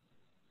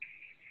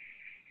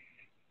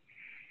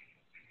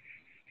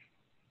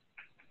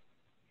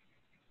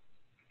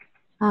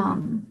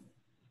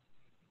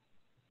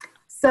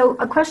 So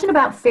a question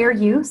about fair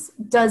use.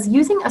 Does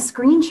using a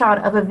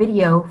screenshot of a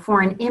video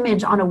for an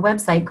image on a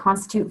website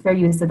constitute fair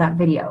use of that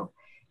video?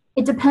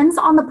 It depends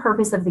on the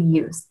purpose of the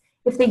use.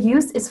 If the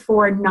use is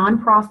for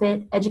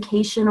nonprofit,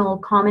 educational,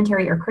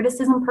 commentary, or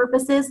criticism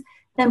purposes,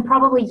 then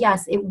probably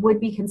yes, it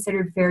would be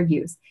considered fair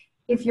use.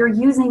 If you're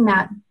using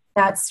that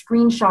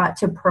screenshot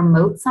to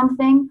promote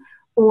something,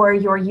 or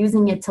you're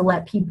using it to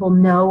let people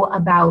know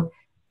about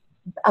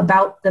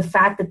the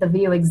fact that the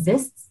video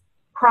exists,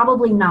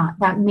 probably not.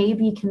 That may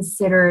be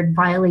considered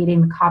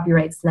violating the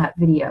copyrights to that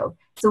video.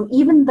 So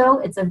even though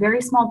it's a very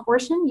small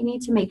portion, you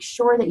need to make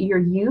sure that your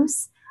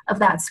use of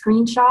that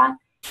screenshot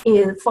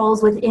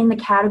falls within the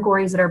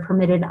categories that are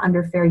permitted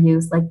under fair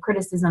use, like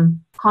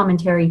criticism,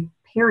 commentary,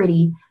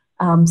 parody,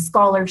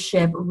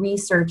 scholarship,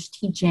 research,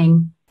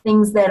 teaching,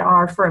 things that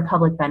are for a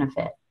public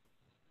benefit.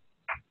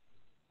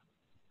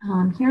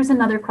 Here's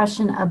another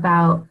question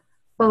about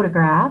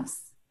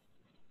photographs.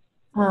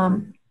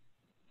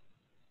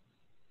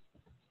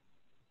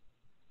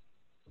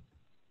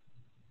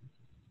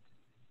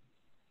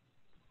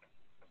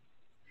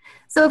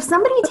 So if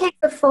somebody takes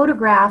a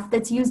photograph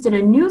that's used in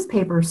a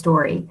newspaper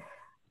story,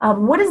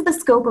 what is the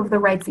scope of the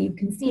rights that you've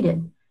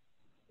conceded?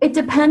 It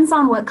depends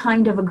on what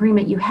kind of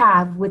agreement you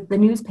have with the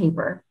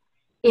newspaper.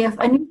 If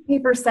a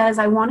newspaper says,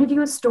 I want to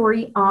do a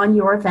story on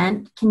your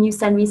event, can you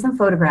send me some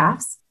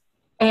photographs?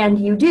 And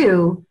you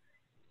do,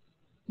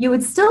 you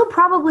would still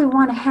probably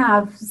want to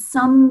have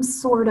some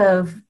sort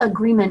of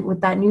agreement with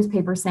that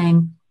newspaper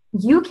saying,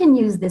 you can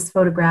use this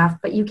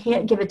photograph, but you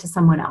can't give it to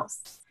someone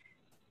else.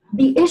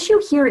 The issue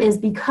here is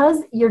because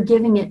you're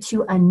giving it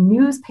to a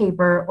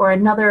newspaper or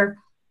another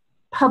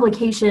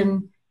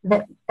publication,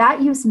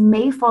 that use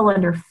may fall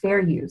under fair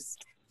use.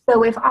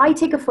 So if I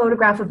take a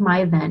photograph of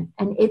my event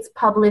and it's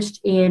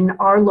published in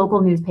our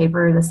local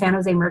newspaper, the San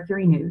Jose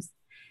Mercury News,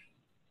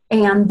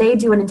 and they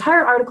do an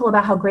entire article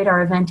about how great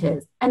our event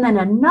is, and then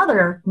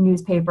another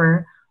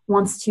newspaper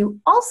wants to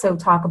also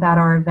talk about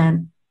our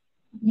event,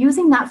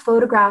 using that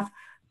photograph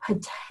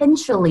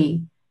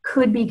potentially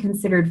could be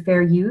considered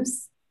fair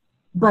use.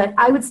 But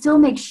I would still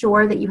make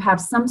sure that you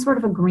have some sort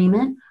of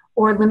agreement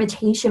or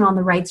limitation on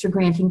the rights you're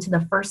granting to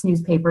the first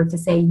newspaper to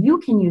say, you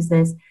can use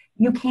this,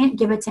 you can't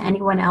give it to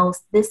anyone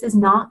else, this is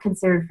not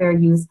considered fair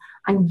use,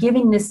 I'm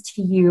giving this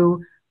to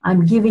you,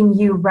 I'm giving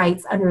you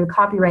rights under the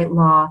copyright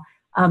law,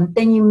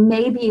 then you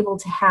may be able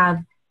to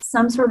have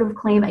some sort of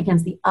claim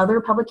against the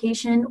other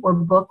publication or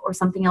book or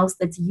something else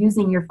that's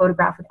using your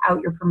photograph without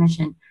your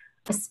permission,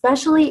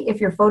 especially if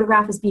your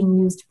photograph is being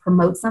used to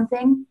promote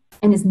something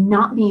and is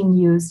not being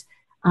used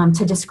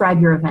to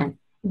describe your event.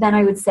 Then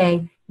I would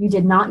say you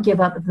did not give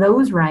up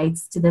those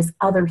rights to this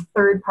other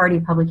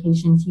third-party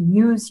publication to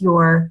use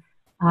your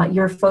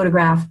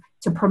photograph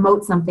to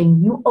promote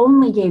something. You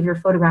only gave your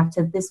photograph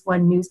to this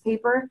one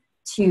newspaper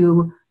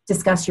to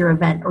discuss your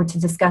event or to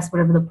discuss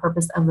whatever the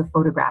purpose of the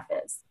photograph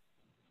is.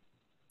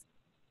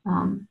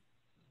 Let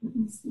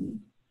me see.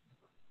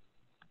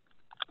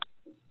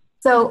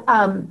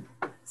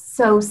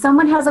 So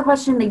someone has a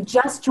question, they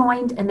just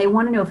joined and they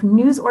want to know if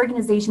news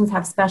organizations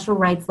have special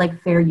rights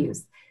like fair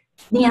use.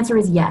 The answer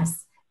is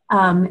yes.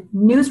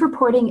 News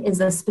reporting is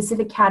a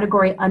specific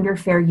category under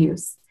fair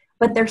use,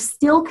 but they're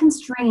still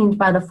constrained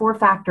by the 4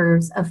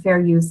 factors of fair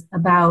use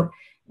about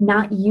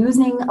not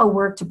using a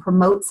work to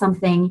promote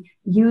something,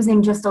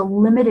 using just a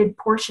limited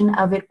portion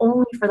of it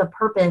only for the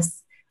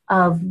purpose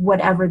of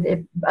whatever,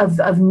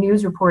 of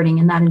news reporting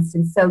in that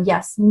instance. So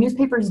yes,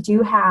 newspapers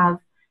do have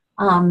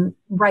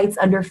rights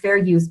under fair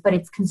use, but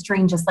it's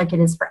constrained just like it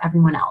is for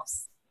everyone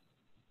else.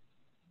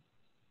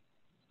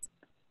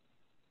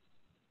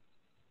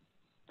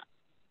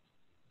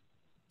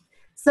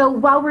 So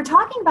while we're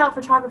talking about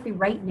photography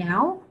right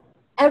now,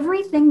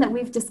 everything that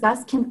we've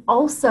discussed can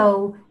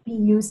also be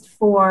used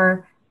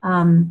for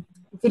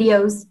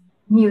videos,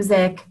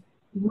 music,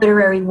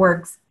 literary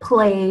works,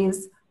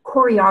 plays,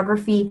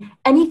 choreography,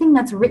 anything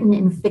that's written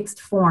in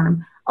fixed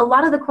form. A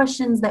lot of the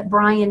questions that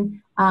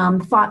Brian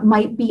thought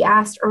might be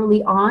asked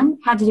early on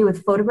had to do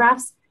with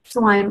photographs.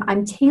 So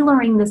I'm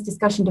tailoring this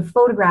discussion to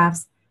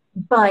photographs,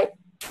 but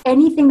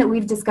anything that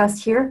we've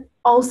discussed here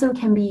also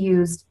can be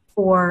used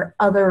for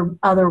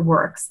other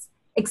works,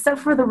 except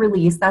for the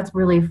release. That's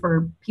really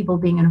for people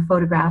being in a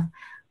photograph.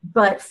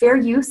 But fair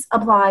use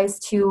applies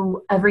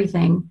to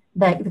everything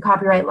that the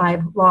copyright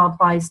law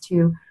applies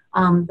to.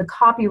 The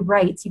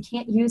copyrights, you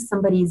can't use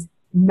somebody's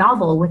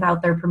novel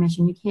without their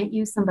permission. You can't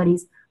use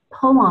somebody's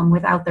poem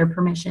without their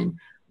permission.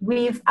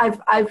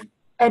 I've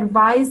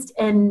advised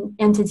an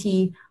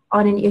entity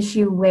on an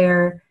issue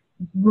where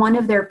one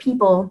of their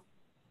people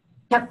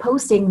kept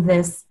posting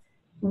this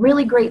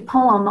really great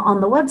poem on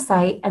the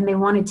website, and they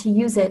wanted to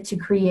use it to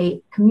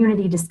create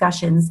community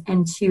discussions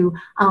and to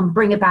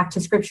bring it back to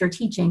scripture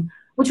teaching,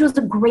 which was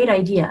a great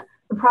idea.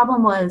 The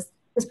problem was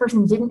this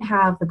person didn't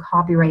have the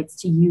copyrights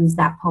to use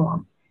that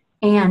poem.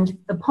 And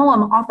the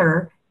poem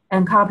author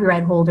and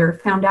copyright holder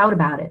found out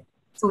about it.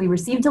 So we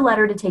received a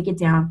letter to take it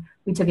down.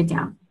 We took it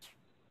down.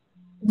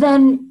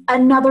 Then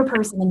another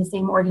person in the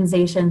same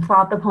organization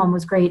thought the poem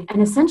was great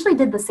and essentially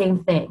did the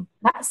same thing.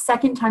 That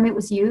second time it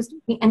was used,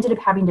 we ended up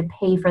having to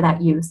pay for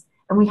that use.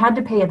 And we had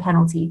to pay a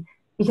penalty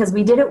because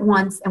we did it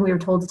once and we were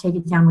told to take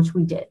it down, which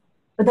we did.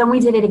 But then we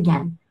did it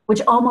again,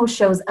 which almost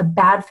shows a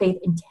bad faith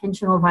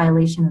intentional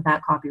violation of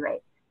that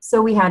copyright.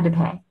 So we had to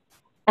pay.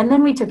 And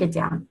then we took it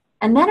down.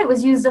 And then it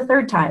was used a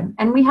third time,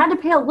 and we had to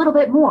pay a little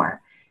bit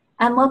more.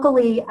 And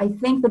luckily, I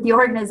think that the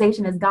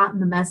organization has gotten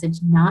the message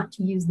not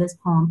to use this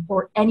poem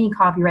or any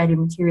copyrighted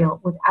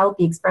material without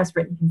the express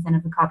written consent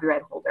of the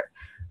copyright holder.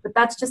 But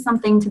that's just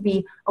something to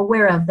be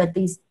aware of, that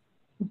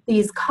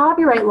these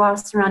copyright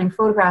laws surrounding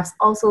photographs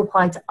also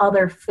apply to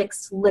other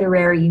fixed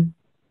literary,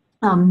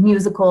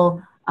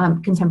 musical,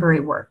 contemporary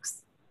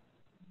works.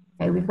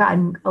 Okay, we've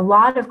gotten a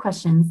lot of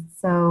questions,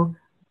 so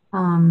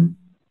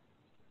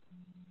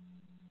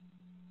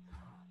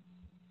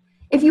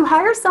if you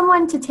hire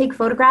someone to take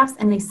photographs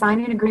and they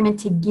sign an agreement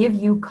to give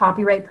you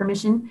copyright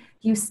permission,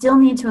 you still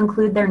need to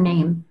include their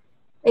name.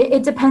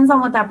 It depends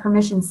on what that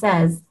permission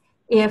says.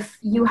 If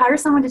you hire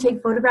someone to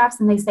take photographs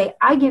and they say,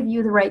 I give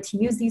you the right to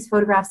use these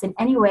photographs in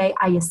any way,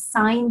 I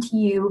assign to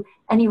you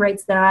any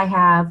rights that I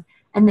have,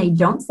 and they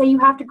don't say you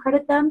have to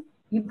credit them,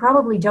 you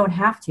probably don't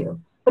have to.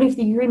 But if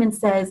the agreement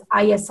says,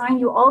 I assign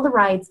you all the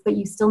rights, but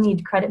you still need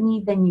to credit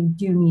me, then you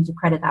do need to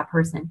credit that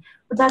person.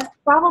 But that's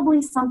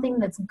probably something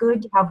that's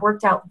good to have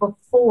worked out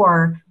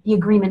before the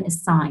agreement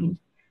is signed.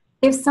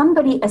 If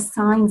somebody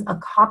assigns a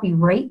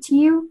copyright to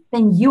you,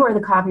 then you are the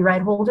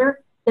copyright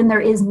holder, then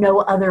there is no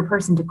other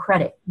person to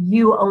credit.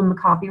 You own the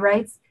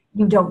copyrights.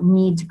 You don't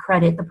need to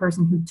credit the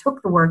person who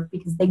took the work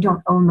because they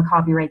don't own the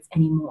copyrights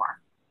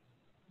anymore.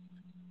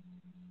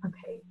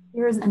 Okay,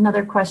 here's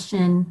another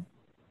question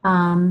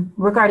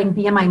regarding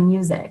BMI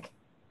music.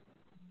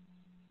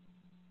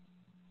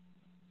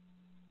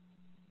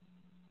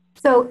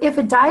 So if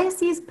a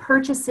diocese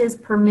purchases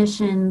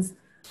permissions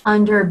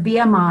under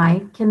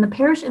BMI, can the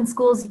parish and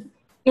schools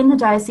in the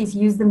diocese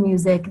use the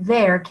music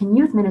there? Can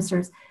youth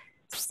ministers?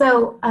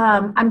 So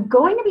I'm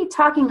going to be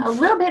talking a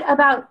little bit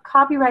about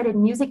copyrighted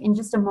music in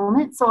just a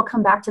moment. So I'll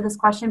come back to this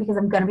question because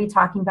I'm going to be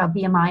talking about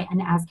BMI and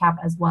ASCAP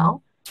as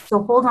well.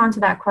 So hold on to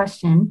that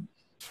question.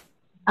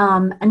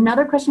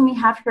 Another question we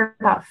have here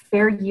about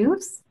fair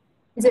use.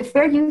 Is it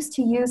fair use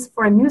to use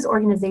for a news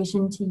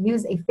organization to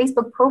use a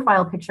Facebook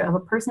profile picture of a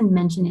person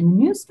mentioned in a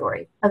news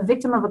story, a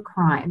victim of a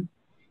crime?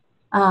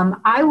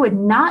 I would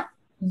not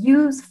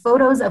use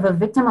photos of a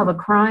victim of a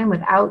crime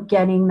without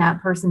getting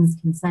that person's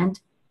consent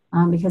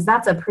because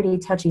that's a pretty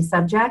touchy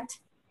subject.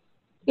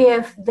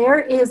 If there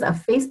is a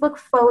Facebook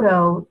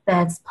photo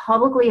that's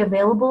publicly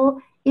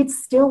available,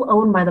 it's still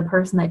owned by the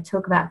person that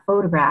took that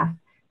photograph.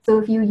 So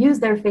if you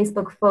use their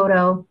Facebook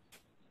photo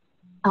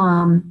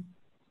and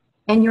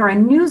you're a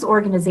news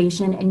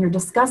organization and you're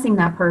discussing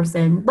that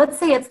person, let's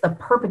say it's the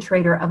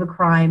perpetrator of a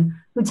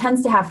crime who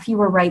tends to have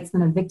fewer rights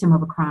than a victim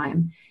of a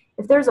crime.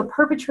 If there's a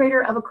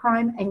perpetrator of a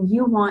crime and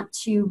you want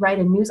to write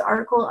a news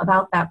article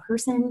about that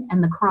person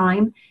and the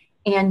crime,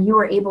 and you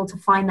are able to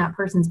find that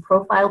person's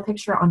profile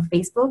picture on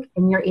Facebook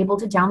and you're able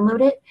to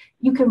download it,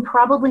 you can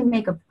probably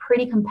make a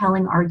pretty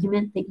compelling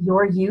argument that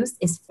your use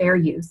is fair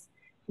use,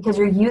 because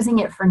you're using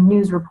it for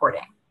news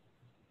reporting.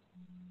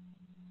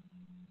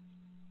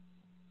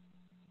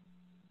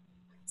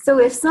 So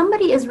if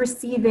somebody is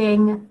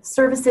receiving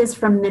services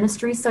from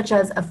ministries such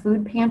as a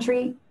food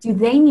pantry, do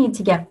they need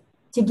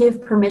to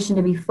give permission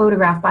to be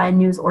photographed by a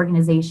news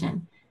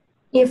organization?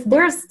 If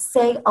there's,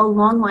 say, a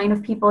long line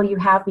of people you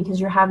have because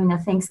you're having a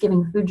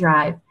Thanksgiving food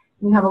drive,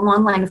 and you have a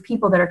long line of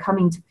people that are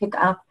coming to pick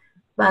up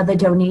the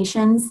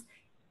donations,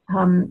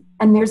 and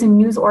there's a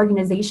news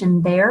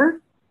organization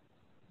there,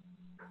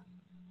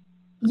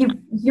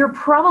 you're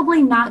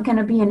probably not going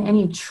to be in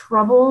any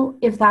trouble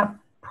if that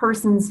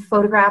person's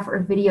photograph or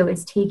video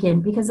is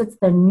taken because it's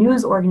the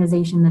news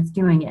organization that's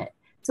doing it.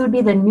 So it would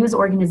be the news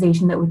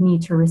organization that would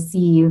need to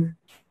receive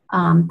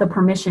the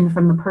permission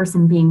from the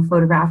person being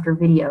photographed or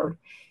videoed.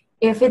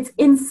 If it's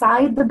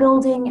inside the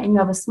building and you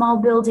have a small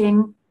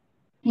building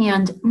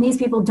and these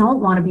people don't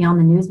want to be on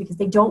the news because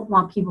they don't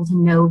want people to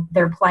know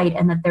their plight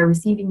and that they're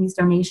receiving these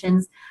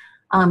donations,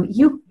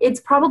 it's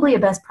probably a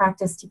best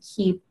practice to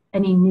keep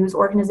any news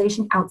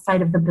organization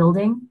outside of the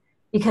building,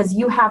 because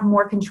you have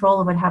more control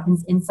of what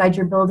happens inside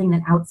your building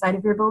than outside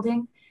of your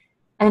building.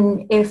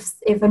 And if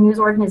a news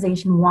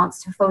organization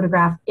wants to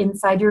photograph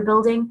inside your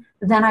building,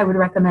 then I would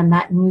recommend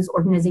that news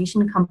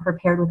organization come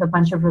prepared with a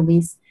bunch of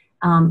release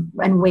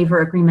and waiver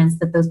agreements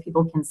that those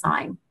people can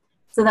sign.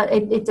 So that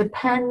it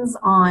depends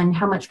on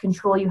how much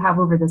control you have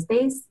over the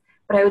space,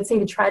 but I would say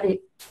to try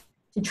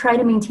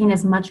to maintain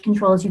as much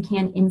control as you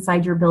can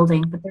inside your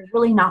building, but there's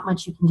really not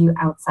much you can do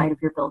outside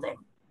of your building.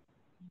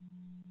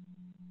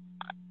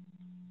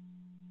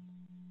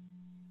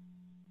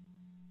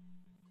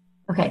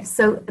 Okay,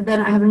 so then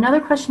I have another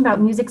question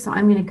about music, so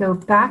I'm going to go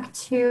back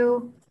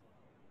to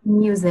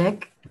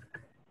music.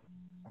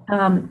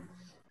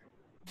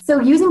 So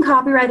using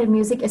copyrighted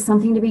music is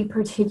something to be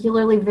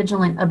particularly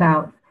vigilant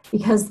about,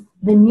 because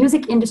the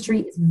music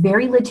industry is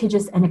very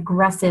litigious and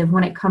aggressive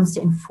when it comes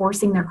to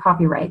enforcing their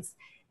copyrights.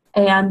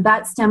 And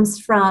that stems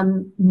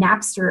from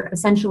Napster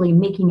essentially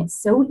making it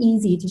so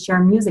easy to share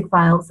music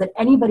files that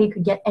anybody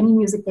could get any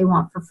music they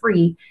want for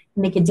free,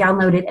 and they could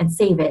download it and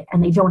save it,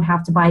 and they don't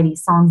have to buy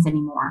these songs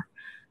anymore.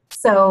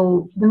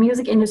 So the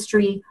music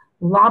industry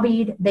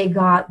lobbied, they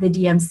got the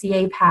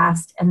DMCA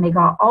passed, and they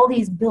got all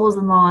these bills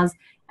and laws,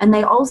 and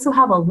they also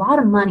have a lot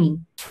of money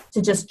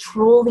to just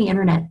troll the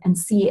internet and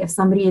see if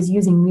somebody is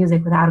using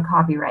music without a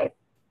copyright.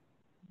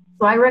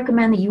 So I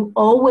recommend that you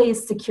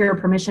always secure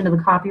permission to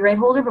the copyright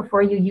holder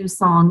before you use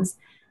songs.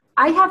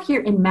 I have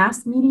here in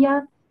mass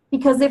media,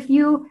 because if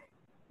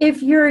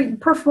you're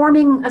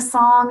performing a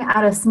song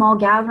at a small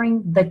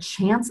gathering, the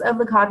chance of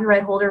the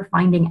copyright holder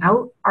finding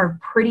out are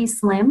pretty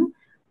slim.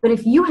 But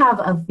if you have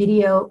a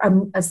video,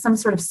 some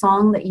sort of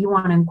song that you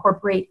want to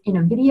incorporate in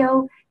a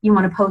video, you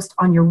want to post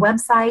on your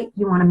website,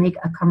 you want to make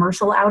a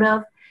commercial out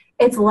of,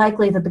 it's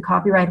likely that the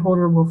copyright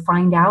holder will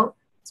find out.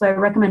 So I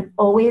recommend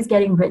always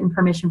getting written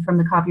permission from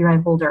the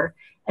copyright holder.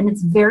 And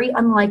it's very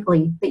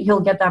unlikely that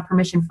you'll get that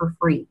permission for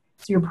free.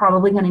 So you're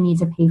probably going to need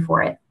to pay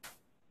for it.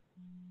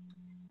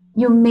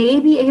 You may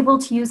be able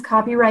to use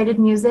copyrighted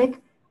music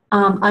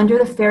under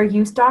the fair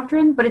use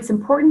doctrine, but it's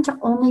important to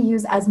only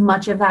use as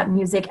much of that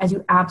music as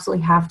you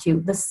absolutely have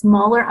to. The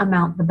smaller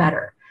amount, the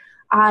better.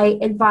 I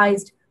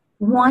advised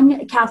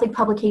one Catholic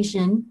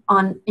publication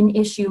on an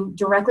issue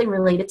directly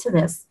related to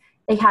this.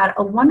 They had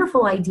a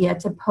wonderful idea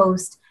to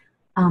post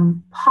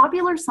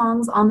popular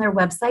songs on their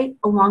website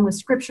along with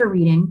scripture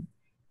reading,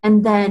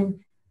 and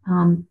then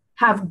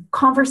have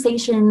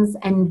conversations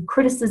and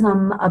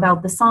criticism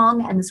about the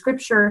song and the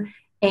scripture,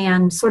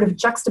 and sort of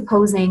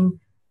juxtaposing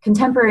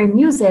contemporary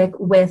music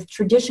with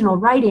traditional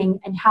writing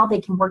and how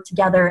they can work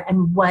together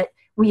and what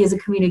we as a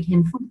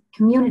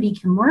community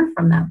can learn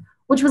from them,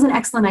 which was an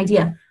excellent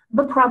idea.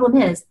 The problem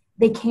is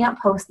they can't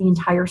post the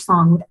entire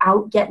song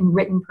without getting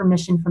written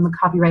permission from the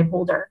copyright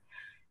holder.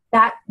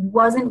 That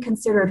wasn't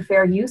considered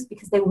fair use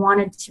because they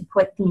wanted to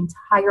put the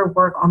entire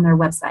work on their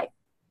website.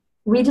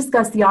 We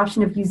discussed the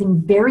option of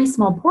using very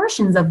small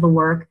portions of the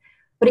work,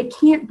 but it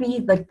can't be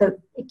like the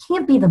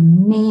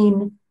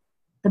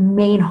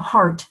main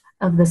heart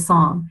of the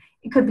song.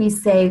 It could be,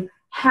 say,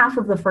 half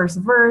of the first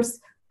verse,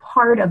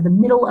 part of the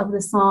middle of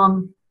the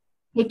song.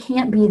 It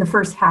can't be the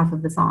first half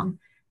of the song.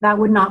 That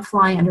would not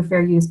fly under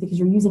fair use because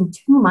you're using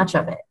too much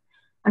of it.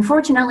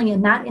 Unfortunately,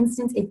 in that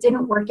instance, it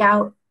didn't work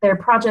out. Their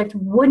project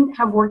wouldn't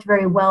have worked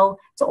very well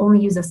to only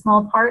use a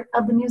small part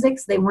of the music,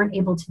 so they weren't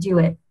able to do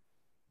it.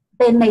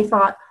 Then they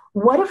thought,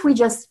 what if we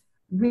just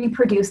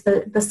reproduce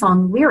the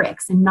song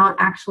lyrics and not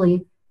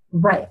actually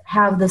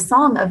have the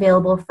song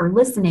available for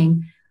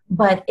listening,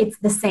 but it's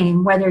the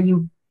same, whether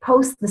you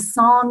post the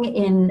song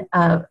in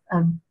a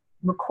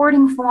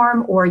recording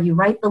form or you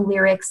write the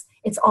lyrics,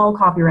 it's all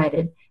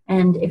copyrighted.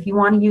 And if you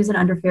want to use it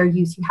under fair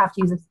use, you have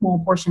to use a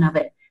small portion of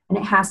it. And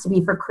it has to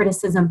be for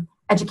criticism,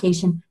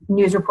 education,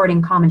 news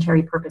reporting,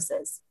 commentary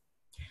purposes.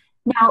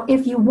 Now,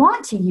 if you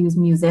want to use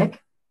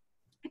music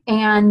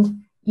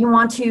and you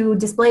want to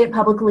display it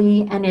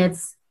publicly, and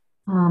it's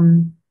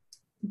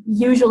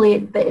usually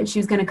the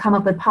issue's going to come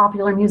up with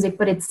popular music,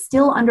 but it's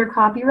still under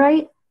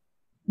copyright,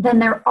 then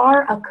there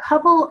are a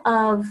couple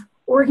of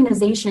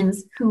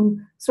organizations who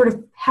sort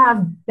of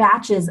have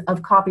batches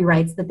of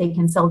copyrights that they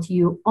can sell to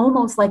you,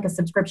 almost like a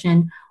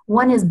subscription.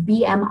 One is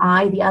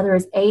BMI, the other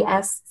is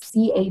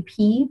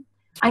ASCAP.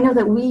 I know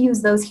that we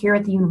use those here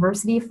at the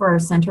university for our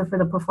Center for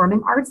the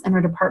Performing Arts and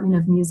our Department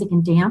of Music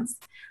and Dance.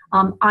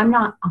 I'm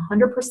not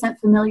 100%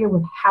 familiar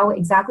with how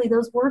exactly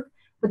those work,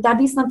 but that'd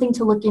be something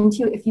to look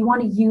into if you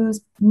want to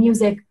use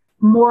music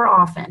more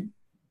often.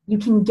 You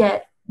can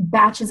get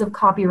batches of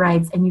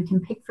copyrights and you can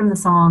pick from the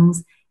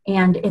songs,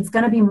 and it's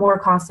going to be more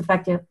cost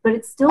effective, but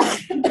it's still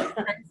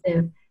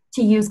expensive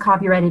to use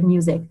copyrighted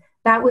music.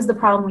 That was the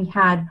problem we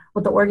had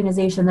with the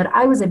organization that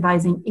I was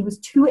advising. It was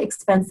too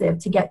expensive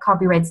to get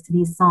copyrights to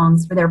these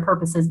songs for their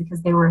purposes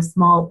because they were a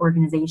small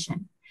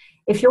organization.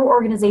 If your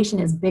organization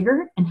is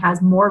bigger and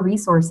has more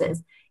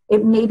resources,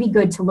 it may be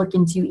good to look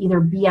into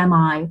either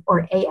BMI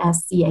or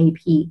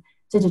ASCAP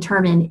to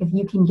determine if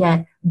you can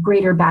get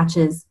greater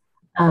batches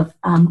of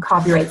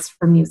copyrights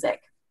for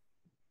music.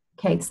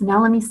 Okay, so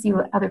now let me see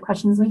what other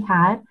questions we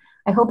had.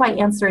 I hope I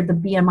answered the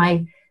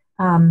BMI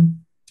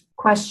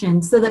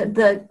question. So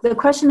the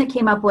question that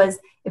came up was,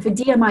 if a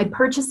DMI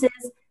purchases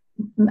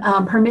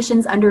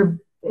permissions under,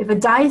 if a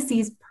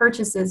diocese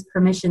purchases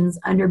permissions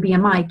under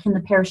BMI, can the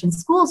parish and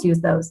schools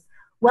use those?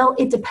 Well,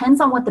 it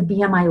depends on what the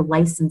BMI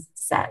license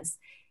says.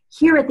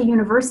 Here at the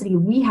university,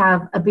 we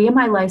have a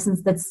BMI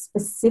license that's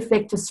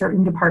specific to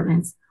certain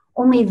departments.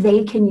 Only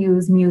they can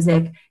use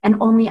music, and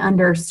only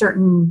under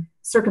certain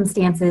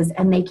circumstances,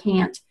 and they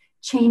can't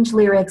change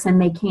lyrics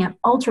and they can't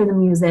alter the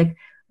music.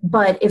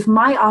 But if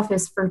my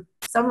office for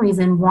some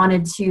reason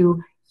wanted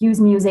to use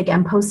music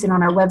and post it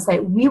on our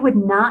website, we would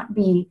not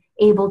be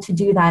able to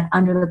do that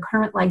under the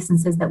current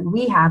licenses that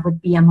we have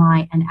with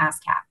BMI and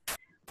ASCAP.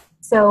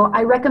 So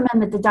I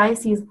recommend that the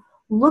diocese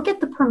look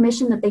at the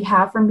permission that they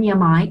have from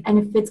BMI, and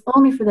if it's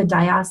only for the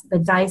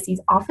diocese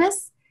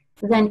office,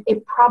 then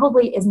it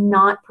probably is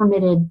not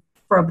permitted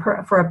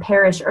for a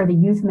parish or the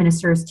youth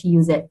ministers to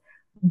use it.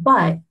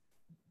 But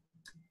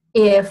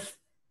if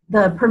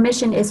the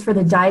permission is for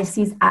the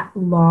diocese at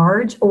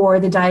large or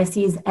the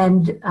diocese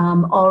and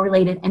all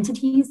related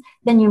entities,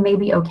 then you may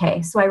be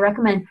okay. So I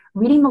recommend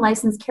reading the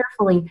license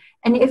carefully.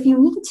 And if you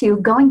need to,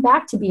 going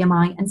back to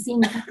BMI and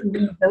seeing if you can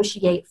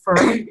negotiate for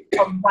a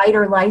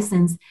wider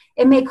license.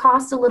 It may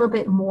cost a little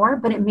bit more,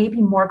 but it may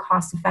be more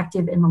cost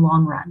effective in the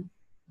long run.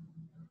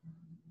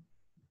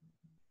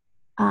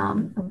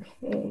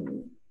 Okay.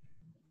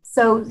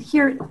 So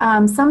here,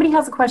 somebody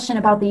has a question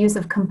about the use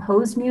of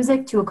composed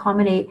music to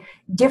accommodate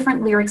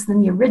different lyrics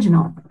than the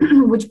original,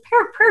 which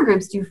prayer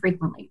groups do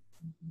frequently.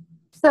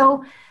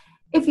 So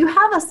if you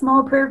have a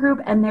small prayer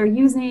group and they're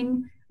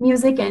using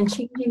music and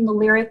changing the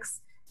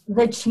lyrics,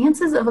 the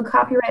chances of a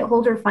copyright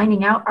holder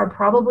finding out are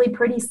probably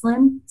pretty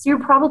slim. So you're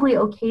probably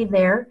okay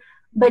there.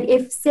 But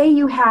if, say,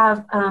 you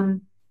have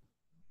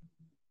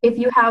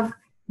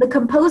the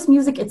composed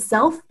music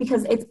itself,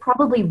 because it's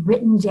probably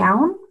written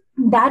down,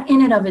 that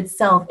in and of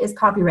itself is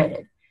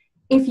copyrighted.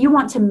 If you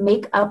want to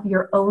make up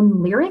your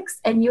own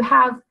lyrics and you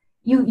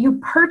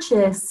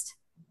purchased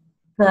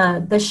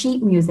the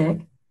sheet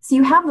music, so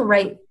you have the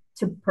right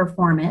to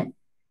perform it,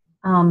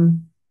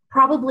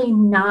 probably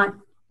not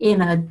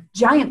in a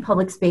giant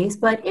public space,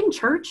 but in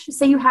church.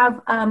 Say you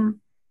have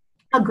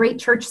a great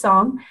church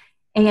song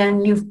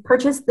and you've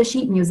purchased the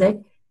sheet music,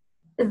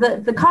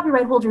 the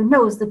copyright holder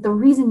knows that the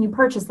reason you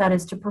purchased that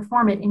is to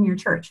perform it in your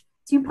church.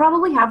 So you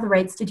probably have the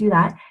rights to do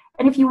that.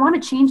 And if you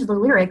want to change the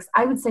lyrics,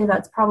 I would say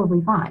that's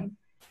probably fine,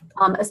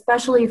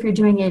 especially if you're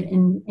doing it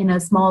in a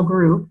small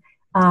group,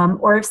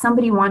 or if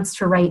somebody wants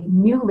to write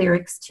new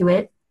lyrics to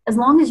it. As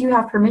long as you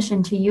have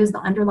permission to use the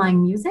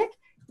underlying music,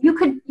 you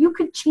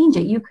could change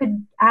it. You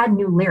could add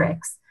new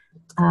lyrics.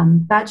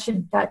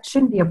 That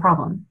shouldn't be a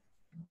problem.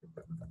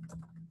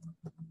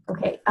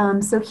 Okay,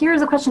 so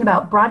here's a question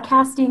about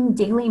broadcasting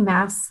daily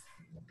mass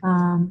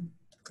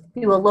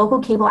through a local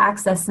cable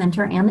access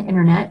center and the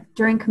internet.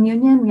 During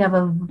communion, we have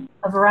a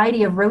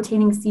variety of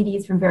rotating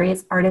CDs from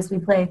various artists. We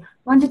play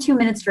 1 to 2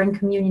 minutes during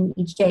communion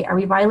each day. Are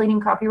we violating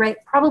copyright?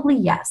 Probably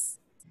yes,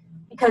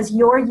 because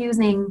you're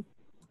using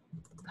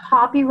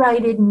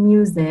copyrighted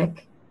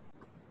music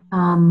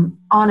on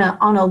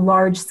a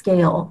large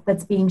scale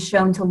that's being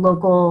shown to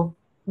local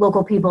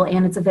people,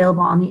 and it's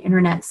available on the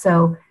internet.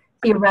 So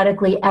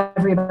theoretically,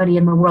 everybody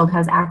in the world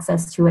has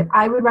access to it.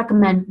 I would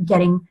recommend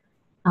getting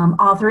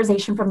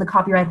authorization from the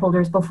copyright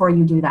holders before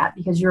you do that,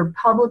 because you're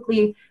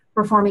publicly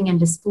performing and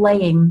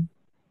displaying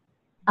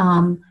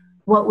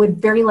what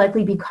would very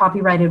likely be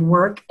copyrighted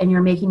work, and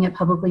you're making it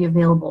publicly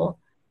available.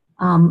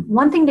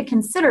 One thing to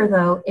consider,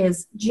 though,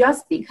 is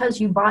just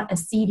because you bought a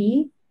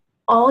CD,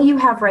 all you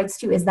have rights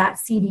to is that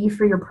CD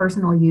for your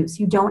personal use.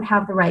 You don't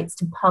have the rights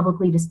to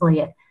publicly display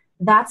it.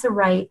 That's a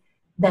right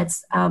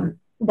that's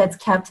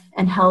kept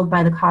and held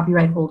by the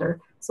copyright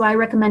holder. So I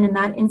recommend in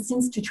that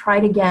instance to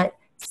try to get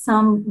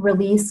some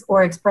release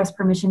or express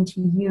permission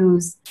to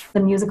use the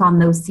music on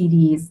those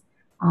CDs.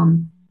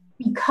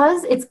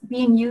 Because it's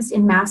being used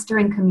in Mass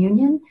during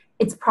communion,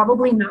 it's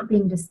probably not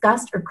being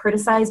discussed or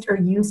criticized or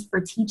used for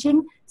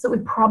teaching, so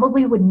it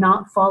probably would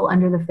not fall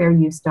under the fair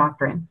use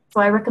doctrine.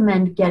 So I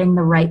recommend getting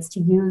the rights to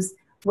use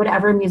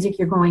whatever music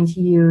you're going to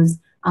use,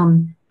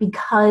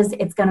 because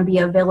it's going to be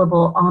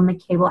available on the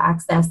Cable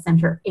Access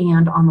Center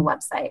and on the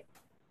website.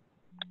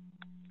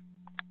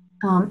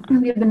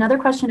 We have another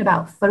question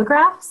about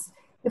photographs.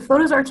 If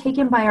photos are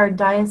taken by our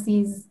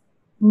diocese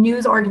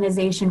news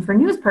organization for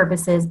news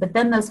purposes, but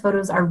then those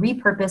photos are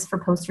repurposed for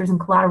posters and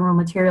collateral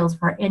materials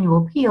for our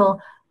annual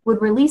appeal,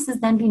 would releases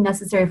then be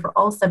necessary for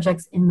all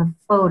subjects in the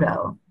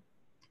photo,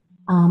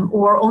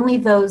 or only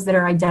those that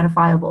are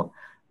identifiable?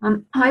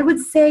 I would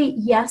say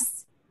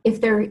yes,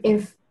 if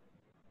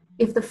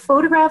the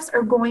photographs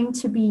are going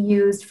to be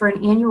used for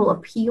an annual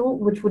appeal,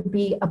 which would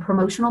be a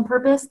promotional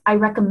purpose, I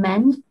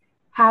recommend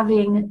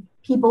having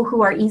people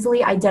who are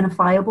easily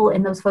identifiable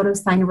in those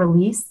photos sign a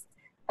release.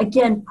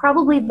 Again,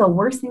 probably the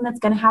worst thing that's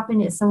going to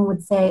happen is someone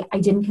would say, I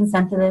didn't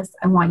consent to this,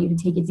 I want you to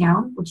take it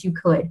down, which you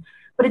could.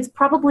 but it's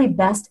probably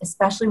best,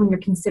 especially when you're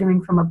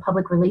considering from a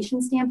public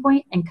relations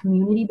standpoint and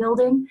community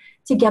building,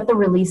 to get the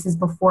releases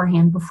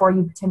beforehand before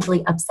you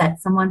potentially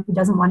upset someone who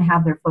doesn't want to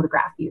have their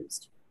photograph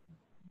used.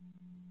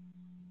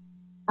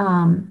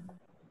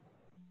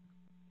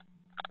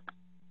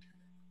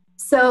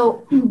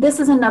 So this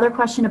is another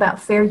question about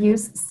fair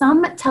use.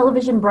 Some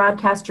television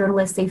broadcast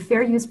journalists say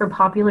fair use for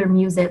popular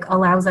music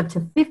allows up to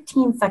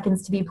 15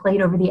 seconds to be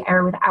played over the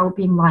air without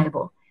being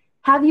liable.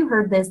 Have you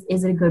heard this?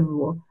 Is it a good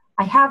rule?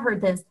 I have heard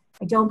this.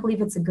 I don't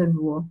believe it's a good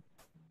rule.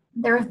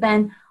 There have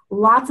been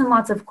lots and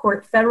lots of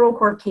federal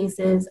court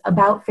cases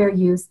about fair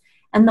use.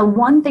 And the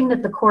one thing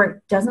that the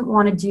court doesn't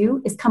want to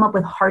do is come up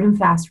with hard and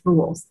fast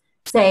rules.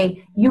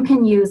 Say, you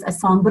can use a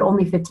song, but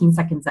only 15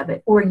 seconds of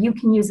it. Or you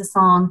can use a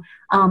song,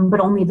 but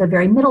only the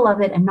very middle of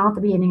it and not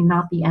the beginning and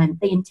not the end.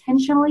 They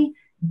intentionally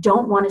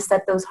don't want to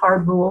set those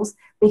hard rules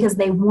because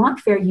they want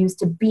fair use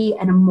to be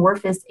an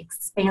amorphous,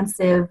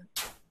 expansive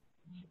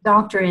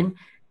doctrine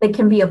that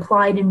can be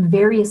applied in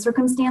various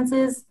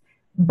circumstances,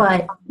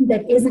 but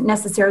that isn't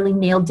necessarily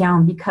nailed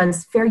down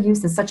because fair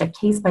use is such a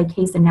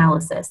case-by-case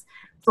analysis.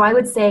 So I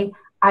would say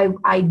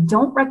I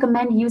don't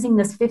recommend using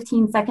this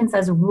 15 seconds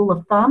as a rule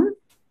of thumb,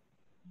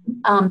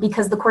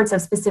 because the courts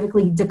have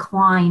specifically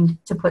declined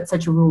to put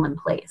such a rule in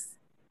place.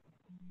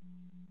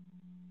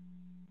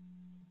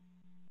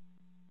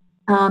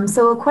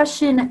 So a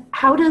question,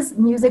 how does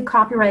music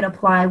copyright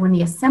apply when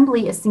the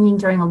assembly is singing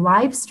during a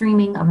live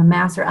streaming of a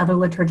mass or other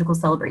liturgical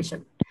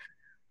celebration?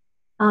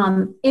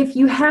 If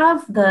you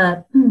have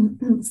the,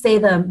 say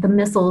the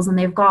missals and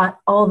they've got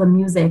all the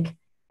music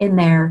in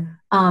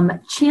there,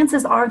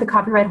 chances are the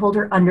copyright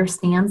holder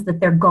understands that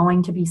they're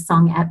going to be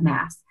sung at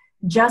mass.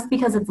 Just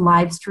because it's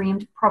live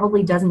streamed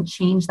probably doesn't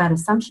change that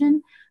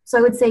assumption. So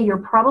I would say you're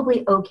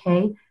probably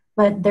okay,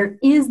 but there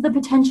is the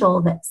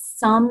potential that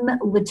some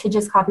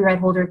litigious copyright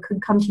holder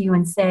could come to you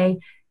and say,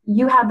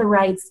 you have the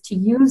rights to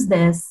use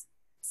this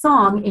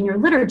song in your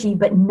liturgy,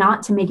 but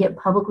not to make it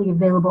publicly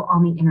available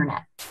on the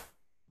internet.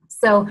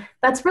 So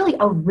that's really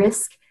a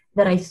risk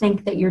that I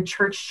think that your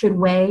church should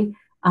weigh,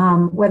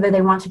 whether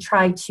they want to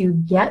try to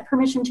get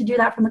permission to do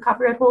that from the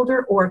copyright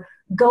holder or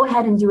go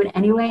ahead and do it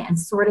anyway and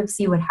sort of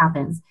see what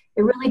happens.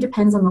 It really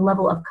depends on the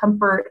level of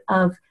comfort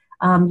of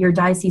your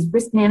diocese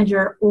risk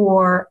manager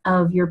or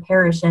of your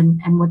parish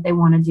and what they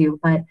want to do.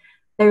 But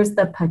there's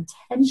the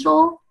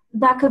potential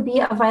that could be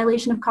a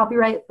violation of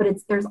copyright, but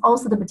there's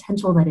also the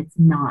potential that it's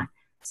not.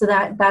 So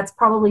that's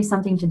probably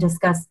something to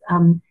discuss,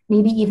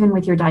 maybe even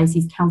with your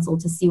diocese council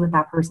to see what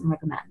that person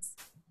recommends.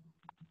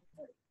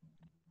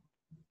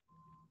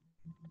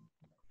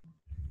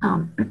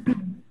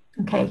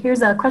 Okay,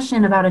 here's a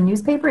question about a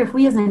newspaper. If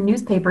we as a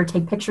newspaper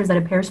take pictures at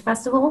a parish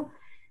festival,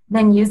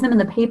 then use them in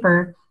the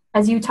paper,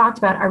 as you talked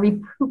about, are we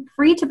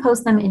free to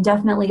post them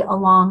indefinitely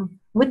along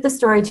with the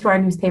story to our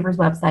newspaper's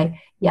website?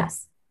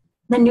 Yes.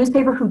 The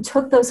newspaper who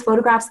took those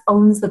photographs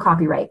owns the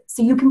copyright.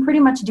 So you can pretty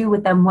much do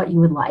with them what you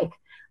would like.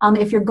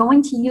 If you're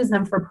going to use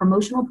them for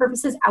promotional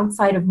purposes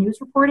outside of news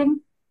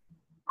reporting,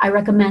 I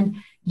recommend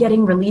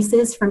getting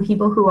releases from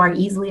people who are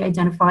easily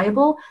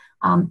identifiable.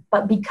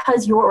 But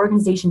because your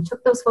organization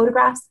took those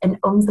photographs and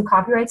owns the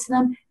copyrights to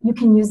them, you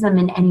can use them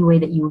in any way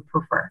that you would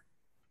prefer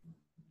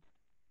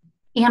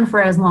and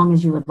for as long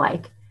as you would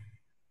like.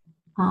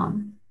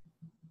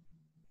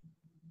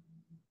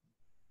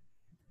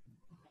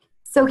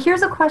 So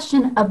here's a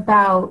question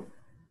about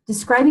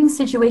describing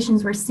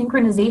situations where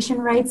synchronization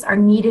rights are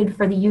needed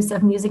for the use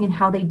of music and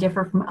how they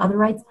differ from other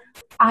rights.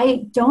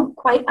 I don't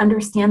quite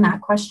understand that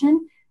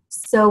question.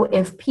 So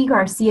if P.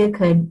 Garcia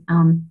could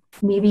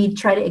maybe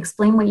try to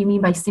explain what you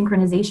mean by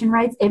synchronization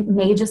rights, it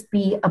may just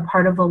be a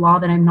part of the law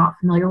that I'm not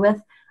familiar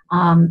with.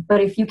 But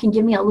if you can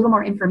give me a little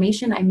more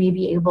information, I may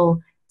be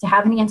able to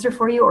have an answer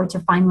for you or to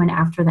find one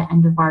after the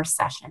end of our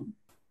session.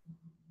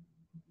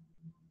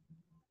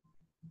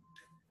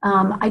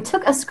 I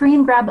took a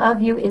screen grab of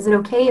you. Is it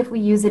okay if we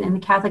use it in the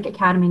Catholic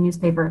Academy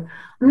newspaper?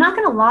 I'm not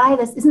going to lie,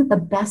 this isn't the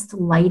best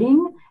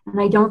lighting, and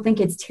I don't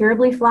think it's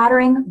terribly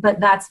flattering, but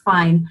that's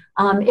fine.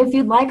 If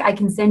you'd like, I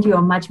can send you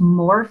a much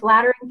more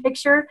flattering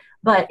picture,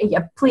 but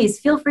yeah, please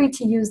feel free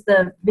to use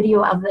the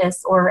video of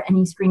this or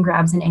any screen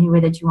grabs in any way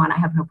that you want. I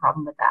have no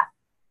problem with that.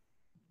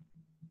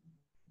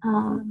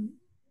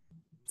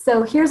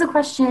 So here's a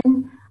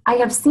question. I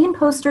have seen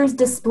posters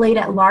displayed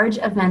at large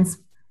events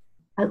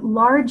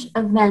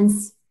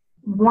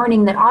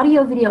warning that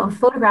audio, video, and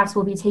photographs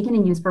will be taken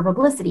and used for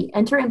publicity.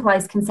 Enter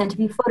implies consent to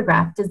be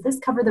photographed. Does this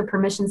cover the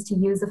permissions to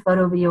use the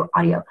photo, video,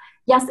 audio?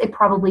 Yes, it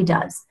probably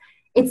does.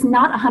 It's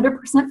not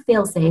 100%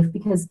 fail-safe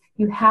because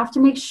you have to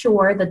make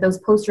sure that those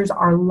posters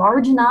are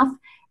large enough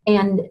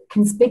and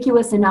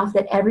conspicuous enough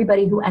that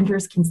everybody who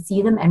enters can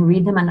see them and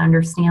read them and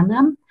understand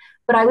them.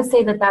 But I would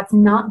say that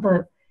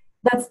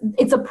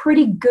it's a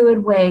pretty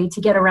good way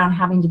to get around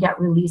having to get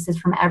releases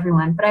from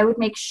everyone. But I would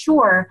make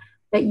sure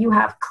that you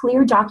have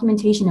clear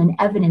documentation and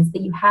evidence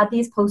that you had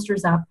these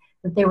posters up,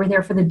 that they were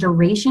there for the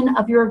duration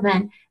of your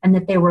event, and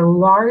that they were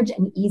large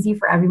and easy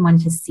for everyone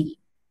to see.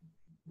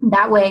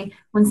 That way,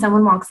 when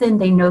someone walks in,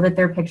 they know that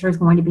their picture is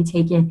going to be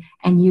taken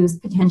and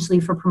used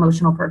potentially for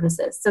promotional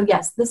purposes. So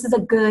yes, this is a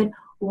good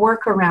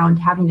workaround,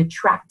 having to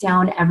track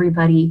down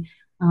everybody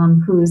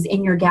who's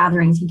in your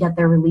gathering to get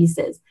their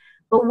releases.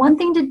 But one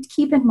thing to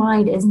keep in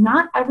mind is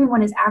not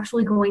everyone is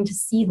actually going to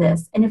see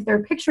this. And if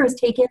their picture is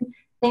taken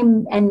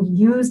and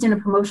used in a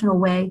promotional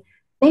way,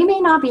 they may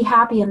not be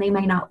happy and they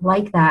may not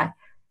like that.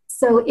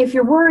 So if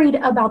you're worried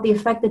about the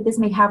effect that this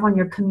may have on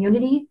your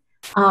community,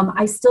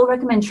 I still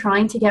recommend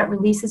trying to get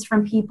releases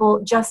from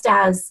people, just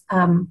as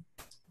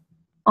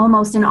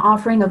almost an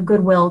offering of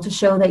goodwill to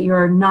show that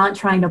you're not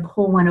trying to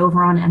pull one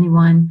over on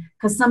anyone.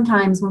 Because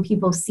sometimes when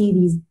people see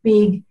these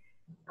big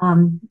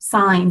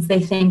signs, they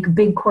think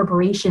big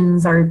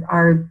corporations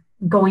are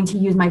going to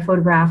use my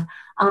photograph.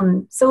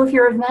 So if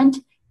your event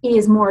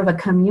is more of a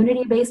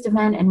community-based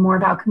event and more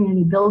about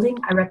community building,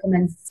 I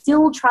recommend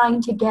still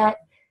trying to get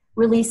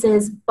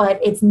releases, but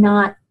it's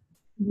not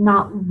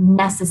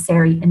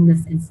necessary in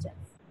this instance.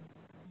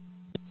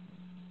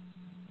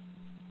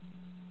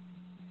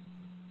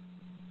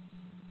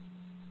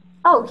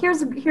 Oh,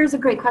 here's a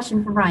great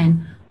question from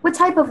Ryan. What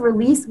type of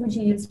release would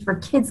you use for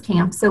kids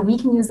camp so we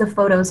can use the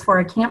photos for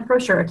a camp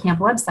brochure or camp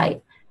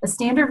website? A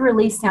standard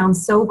release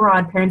sounds so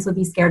broad, parents would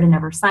be scared to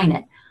never sign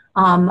it.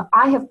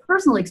 I have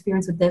personal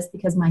experience with this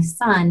because my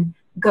son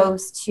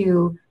goes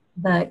to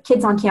the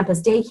Kids on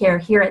Campus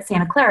daycare here at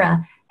Santa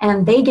Clara,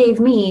 and they gave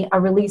me a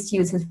release to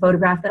use his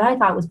photograph that I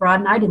thought was broad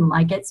and I didn't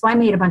like it, so I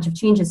made a bunch of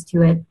changes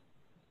to it.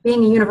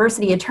 Being a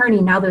university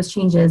attorney, now those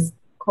changes,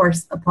 of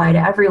course, apply to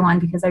everyone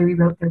because I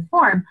rewrote their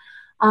form.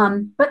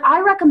 But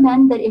I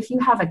recommend that if you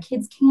have a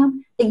kids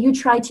camp, that you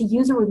try to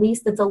use a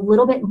release that's a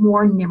little bit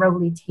more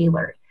narrowly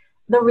tailored.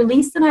 The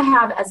release that I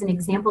have as an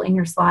example in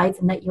your slides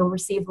and that you'll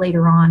receive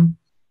later on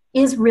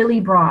is really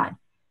broad.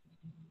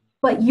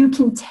 But you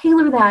can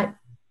tailor that.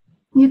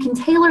 You can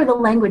tailor the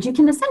language. You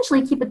can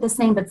essentially keep it the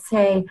same, but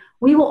say,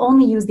 we will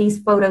only use these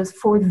photos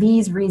for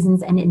these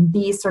reasons and in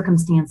these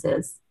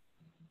circumstances.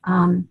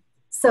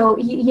 So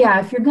yeah,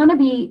 if you're gonna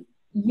be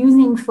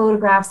using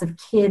photographs of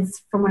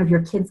kids from one of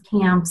your kids'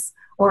 camps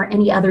or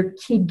any other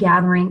kid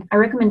gathering, I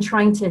recommend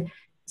trying to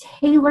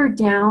tailor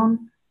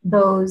down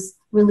those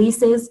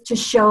releases to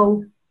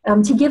show,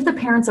 to give the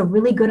parents a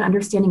really good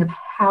understanding of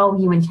how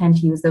you intend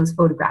to use those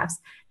photographs.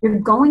 You're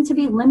going to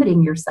be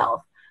limiting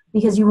yourself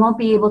because you won't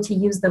be able to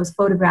use those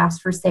photographs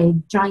for, say,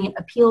 giant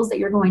appeals that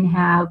you're going to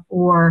have,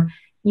 or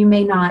you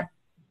may not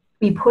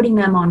be putting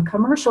them on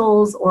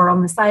commercials or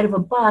on the side of a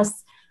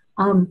bus.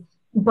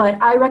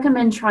 But I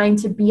recommend trying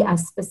to be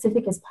as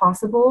specific as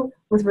possible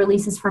with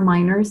releases for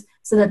minors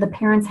so that the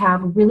parents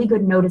have really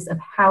good notice of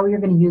how you're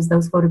going to use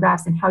those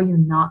photographs and how you're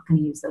not going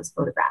to use those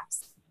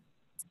photographs.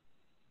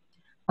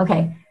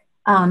 Okay,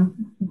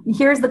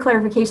 here's the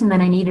clarification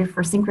that I needed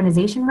for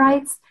synchronization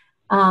rights.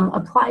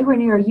 Apply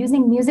when you are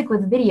using music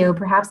with video,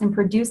 perhaps in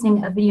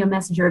producing a video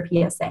message or a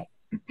PSA.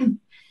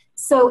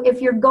 So if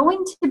you're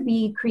going to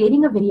be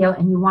creating a video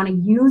and you want to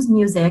use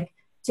music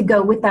to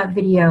go with that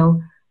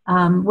video,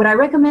 what I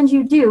recommend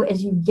you do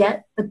is you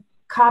get the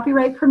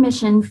copyright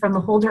permission from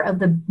the holder of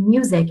the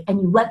music and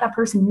you let that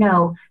person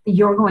know that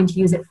you're going to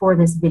use it for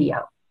this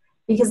video.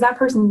 Because that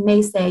person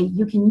may say,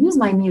 you can use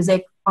my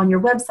music on your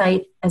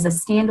website as a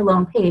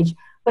standalone page,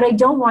 but I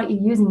don't want you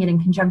using it in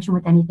conjunction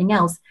with anything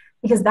else,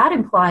 because that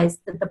implies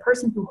that the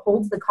person who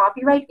holds the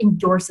copyright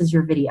endorses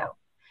your video.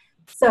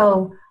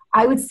 So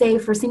I would say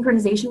for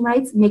synchronization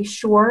rights, make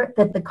sure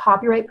that the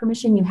copyright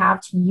permission you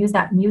have to use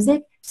that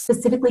music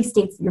specifically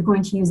states that you're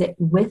going to use it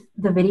with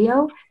the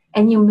video,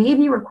 and you may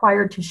be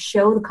required to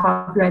show the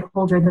copyright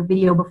holder the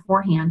video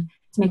beforehand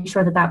to make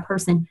sure that that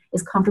person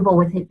is comfortable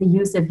with the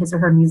use of his or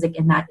her music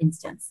in that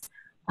instance.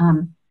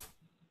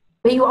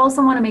 But you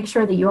also want to make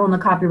sure that you own the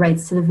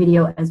copyrights to the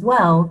video as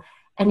well.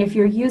 And if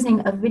you're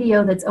using a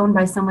video that's owned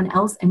by someone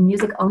else and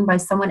music owned by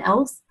someone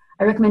else,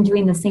 I recommend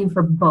doing the same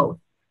for both,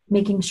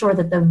 making sure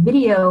that the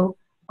video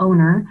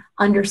owner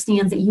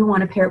understands that you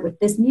want to pair it with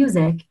this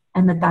music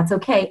and that that's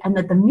okay, and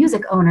that the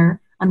music owner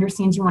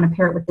understands you want to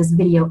pair it with this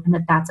video and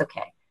that that's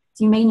okay.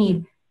 So you may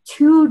need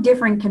two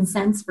different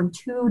consents from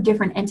two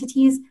different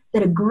entities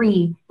that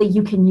agree that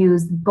you can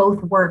use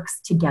both works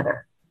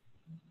together.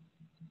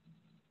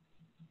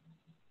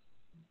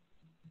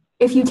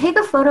 If you take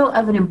a photo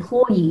of an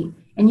employee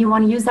and you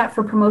want to use that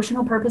for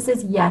promotional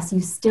purposes, yes, you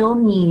still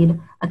need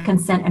a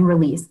consent and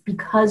release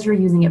because you're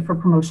using it for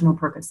promotional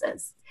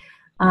purposes.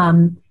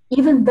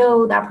 Even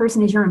though that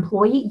person is your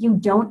employee, you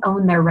don't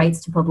own their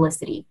rights to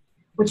publicity,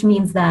 which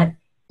means that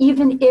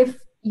even if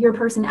your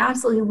person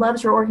absolutely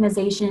loves your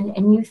organization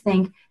and you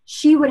think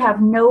she would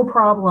have no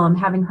problem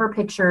having her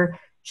picture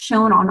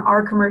shown on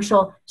our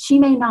commercial, she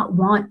may not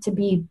want to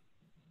be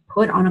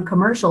put on a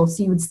commercial.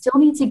 So you would still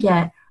need to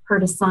get her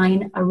to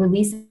sign a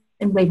release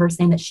and waiver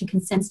saying that she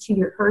consents to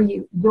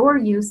your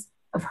use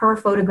of her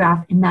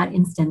photograph in that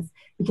instance,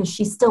 because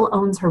she still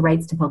owns her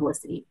rights to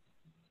publicity.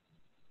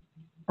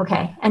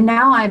 Okay, and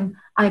now I'm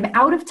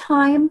out of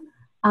time.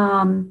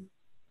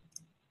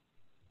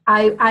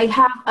 I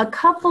have a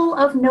couple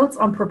of notes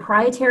on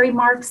proprietary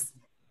marks.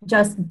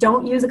 Just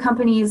don't use a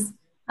company's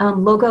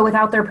logo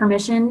without their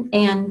permission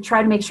and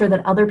try to make sure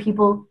that other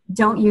people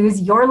don't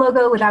use your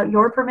logo without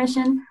your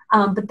permission.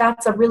 But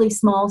that's a really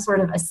small sort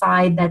of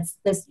aside. That's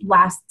this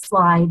last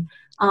slide.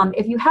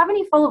 If you have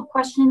any follow-up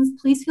questions,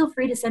 please feel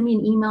free to send me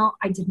an email.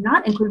 I did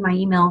not include my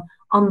email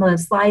on the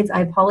slides.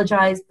 I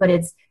apologize, but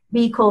it's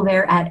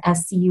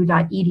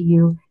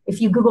bcolbert@scu.edu. If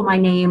you Google my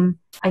name,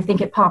 I think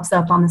it pops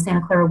up on the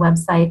Santa Clara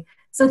website.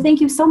 So thank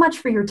you so much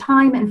for your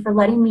time and for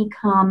letting me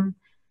come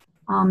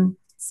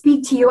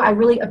speak to you. I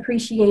really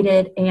appreciate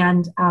it,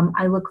 and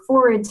I look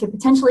forward to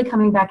potentially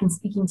coming back and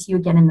speaking to you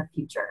again in the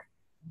future.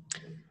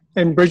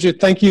 And Bridget,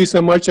 thank you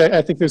so much.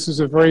 I think this was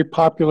a very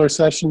popular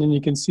session, and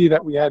you can see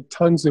that we had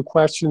tons of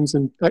questions,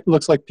 and it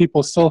looks like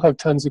people still have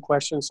tons of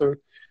questions.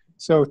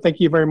 So thank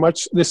you very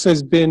much. This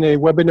has been a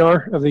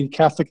webinar of the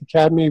Catholic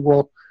Academy.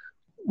 We'll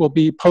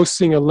be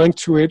posting a link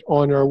to it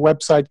on our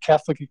website,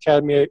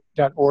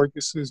 catholicacademy.org.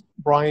 This is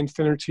Brian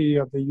Finnerty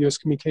of the U.S.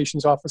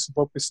 Communications Office of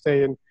Opus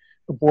Dei and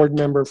a board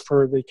member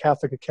for the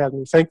Catholic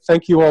Academy.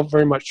 Thank you all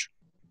very much.